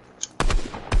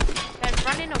 They're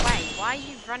running away. Why are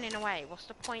you running away? What's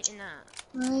the point in that?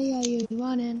 Why are you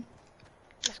running?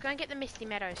 Let's go and get the Misty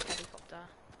Meadows helicopter.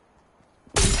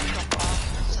 Chop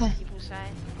off, as some people say.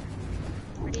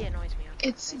 Really annoys me.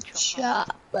 It's a chop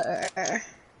off. chopper.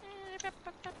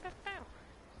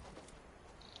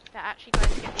 They're actually going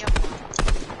to get the other one.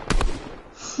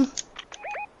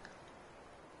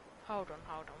 Hold on.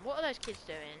 What are those kids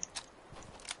doing?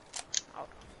 Hold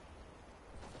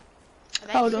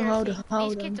on.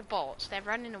 These kids are bots. They're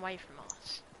running away from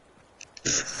us.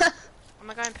 I'm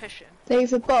gonna go and push them. They're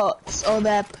either bots or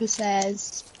they're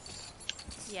pussies.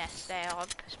 Yes, they are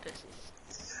pussies.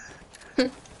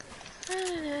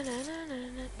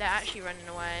 They're actually running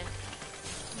away.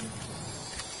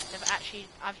 They've actually,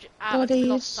 I've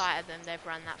lost sight of them. They've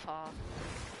run that far.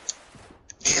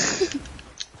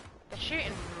 They're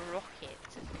shooting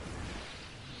rockets.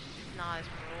 Nah, there's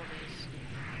marauders.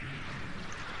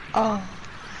 Oh, I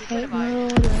hate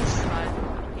marauders.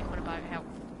 People on a boat, help.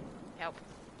 Help.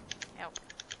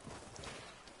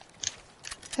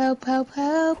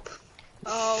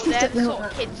 Oh, they're the sort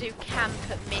of kids who camp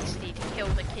at Misty to kill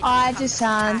the kids. I just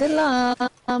sound a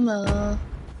llama.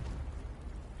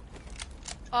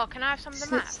 Oh, can I have some of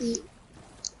the mats?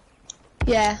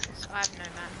 Yeah. I have no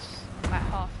mats. Like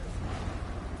half of them.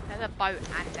 There's a boat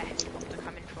and a helicopter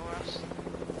coming for us.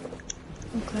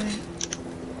 Okay.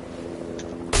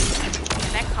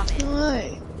 They're coming.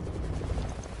 No.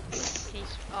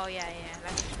 Oh yeah,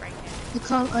 let's just break it. You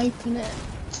can't open it.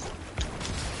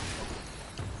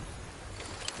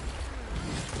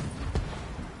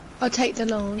 I'll take the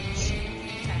launch. Okay.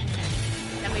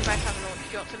 Then we both have a launch.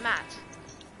 Do you want some mats?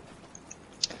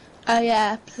 Oh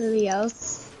yeah,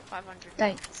 please. 500.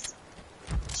 Thanks.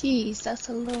 Jeez, that's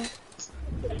a lot.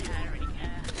 Yeah, I don't really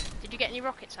care. Did you get any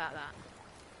rockets out of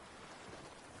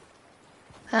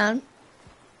that?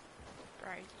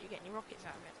 Bro, did you get any rockets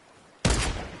out of it?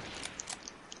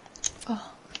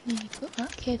 Oh, I nearly got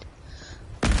that kid.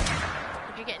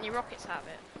 Did you get any rockets out of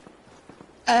it?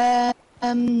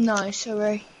 No,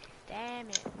 sorry. Damn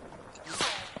it. Oh,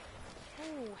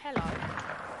 hello.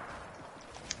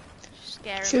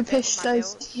 Scaring Should we a bit push with my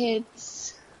those build.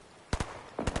 kids?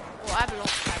 Well, I have a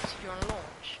launch pad, so if you want to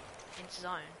launch into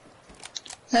zone.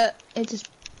 It just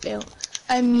built.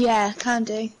 Yeah, can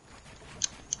do.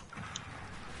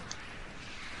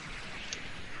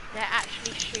 They're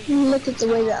actually shooting. Look at the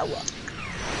way that I walk.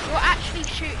 You're actually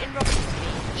shooting rockets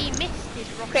at me. He missed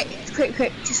his rocket.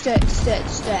 Quick, just do it. Launch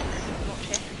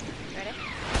it. Ready?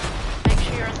 Make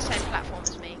sure you're on the same platform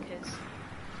as me, because...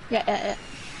 Yeah.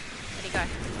 Ready,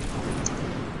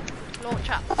 go. Launch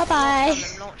up. Bye-bye.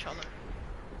 Launch on them.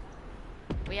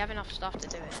 We have enough stuff to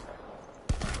do it.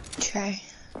 Okay.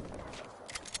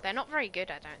 They're not very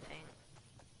good, I don't think.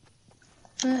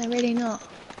 No, they're really not.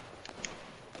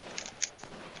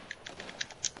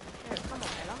 Oh, come on,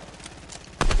 Bella.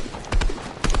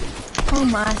 Oh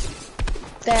my.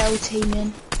 They're all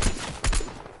teaming.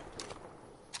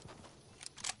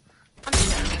 I'm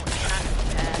just gonna launch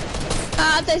that.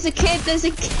 Ah, there's a kid. This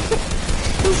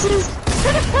is...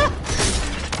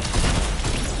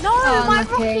 No, Oh, my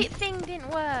unlucky. rocket thing didn't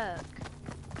work.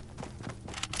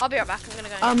 I'll be right back. I'm gonna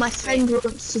go. Oh, my friend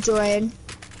wants to join.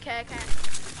 Okay.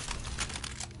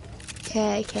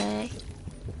 Okay.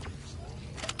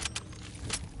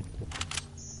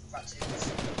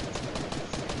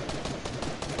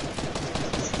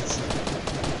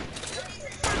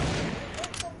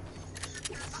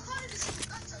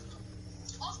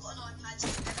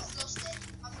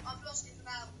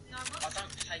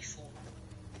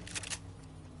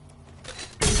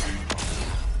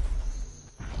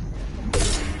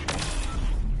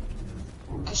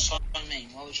 That's what I mean.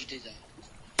 Why would you do that?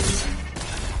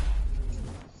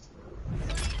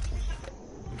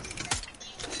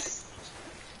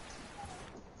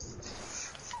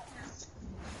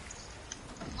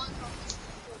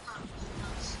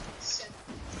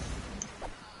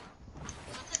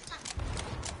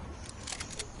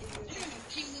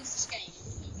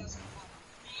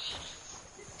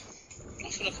 I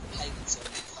feel like a payment zone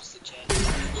across the jet.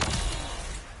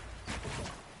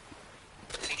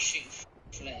 He's shooting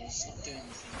flares, it's not doing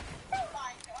anything.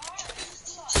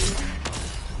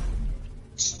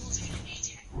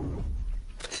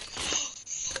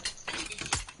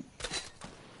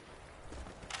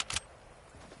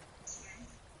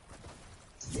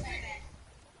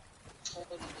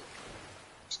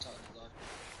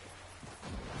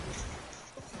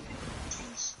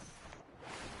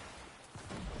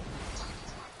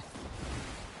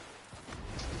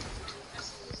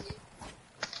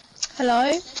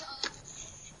 Hello?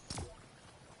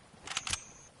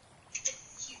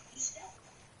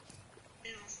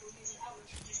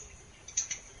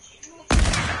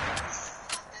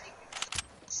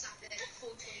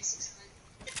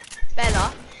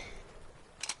 Bella,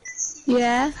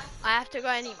 Yeah? I have to go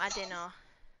and eat my dinner.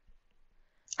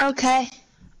 Okay.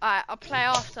 Alright, I'll play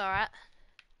after, alright?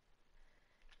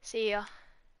 See ya.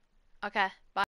 Okay, bye.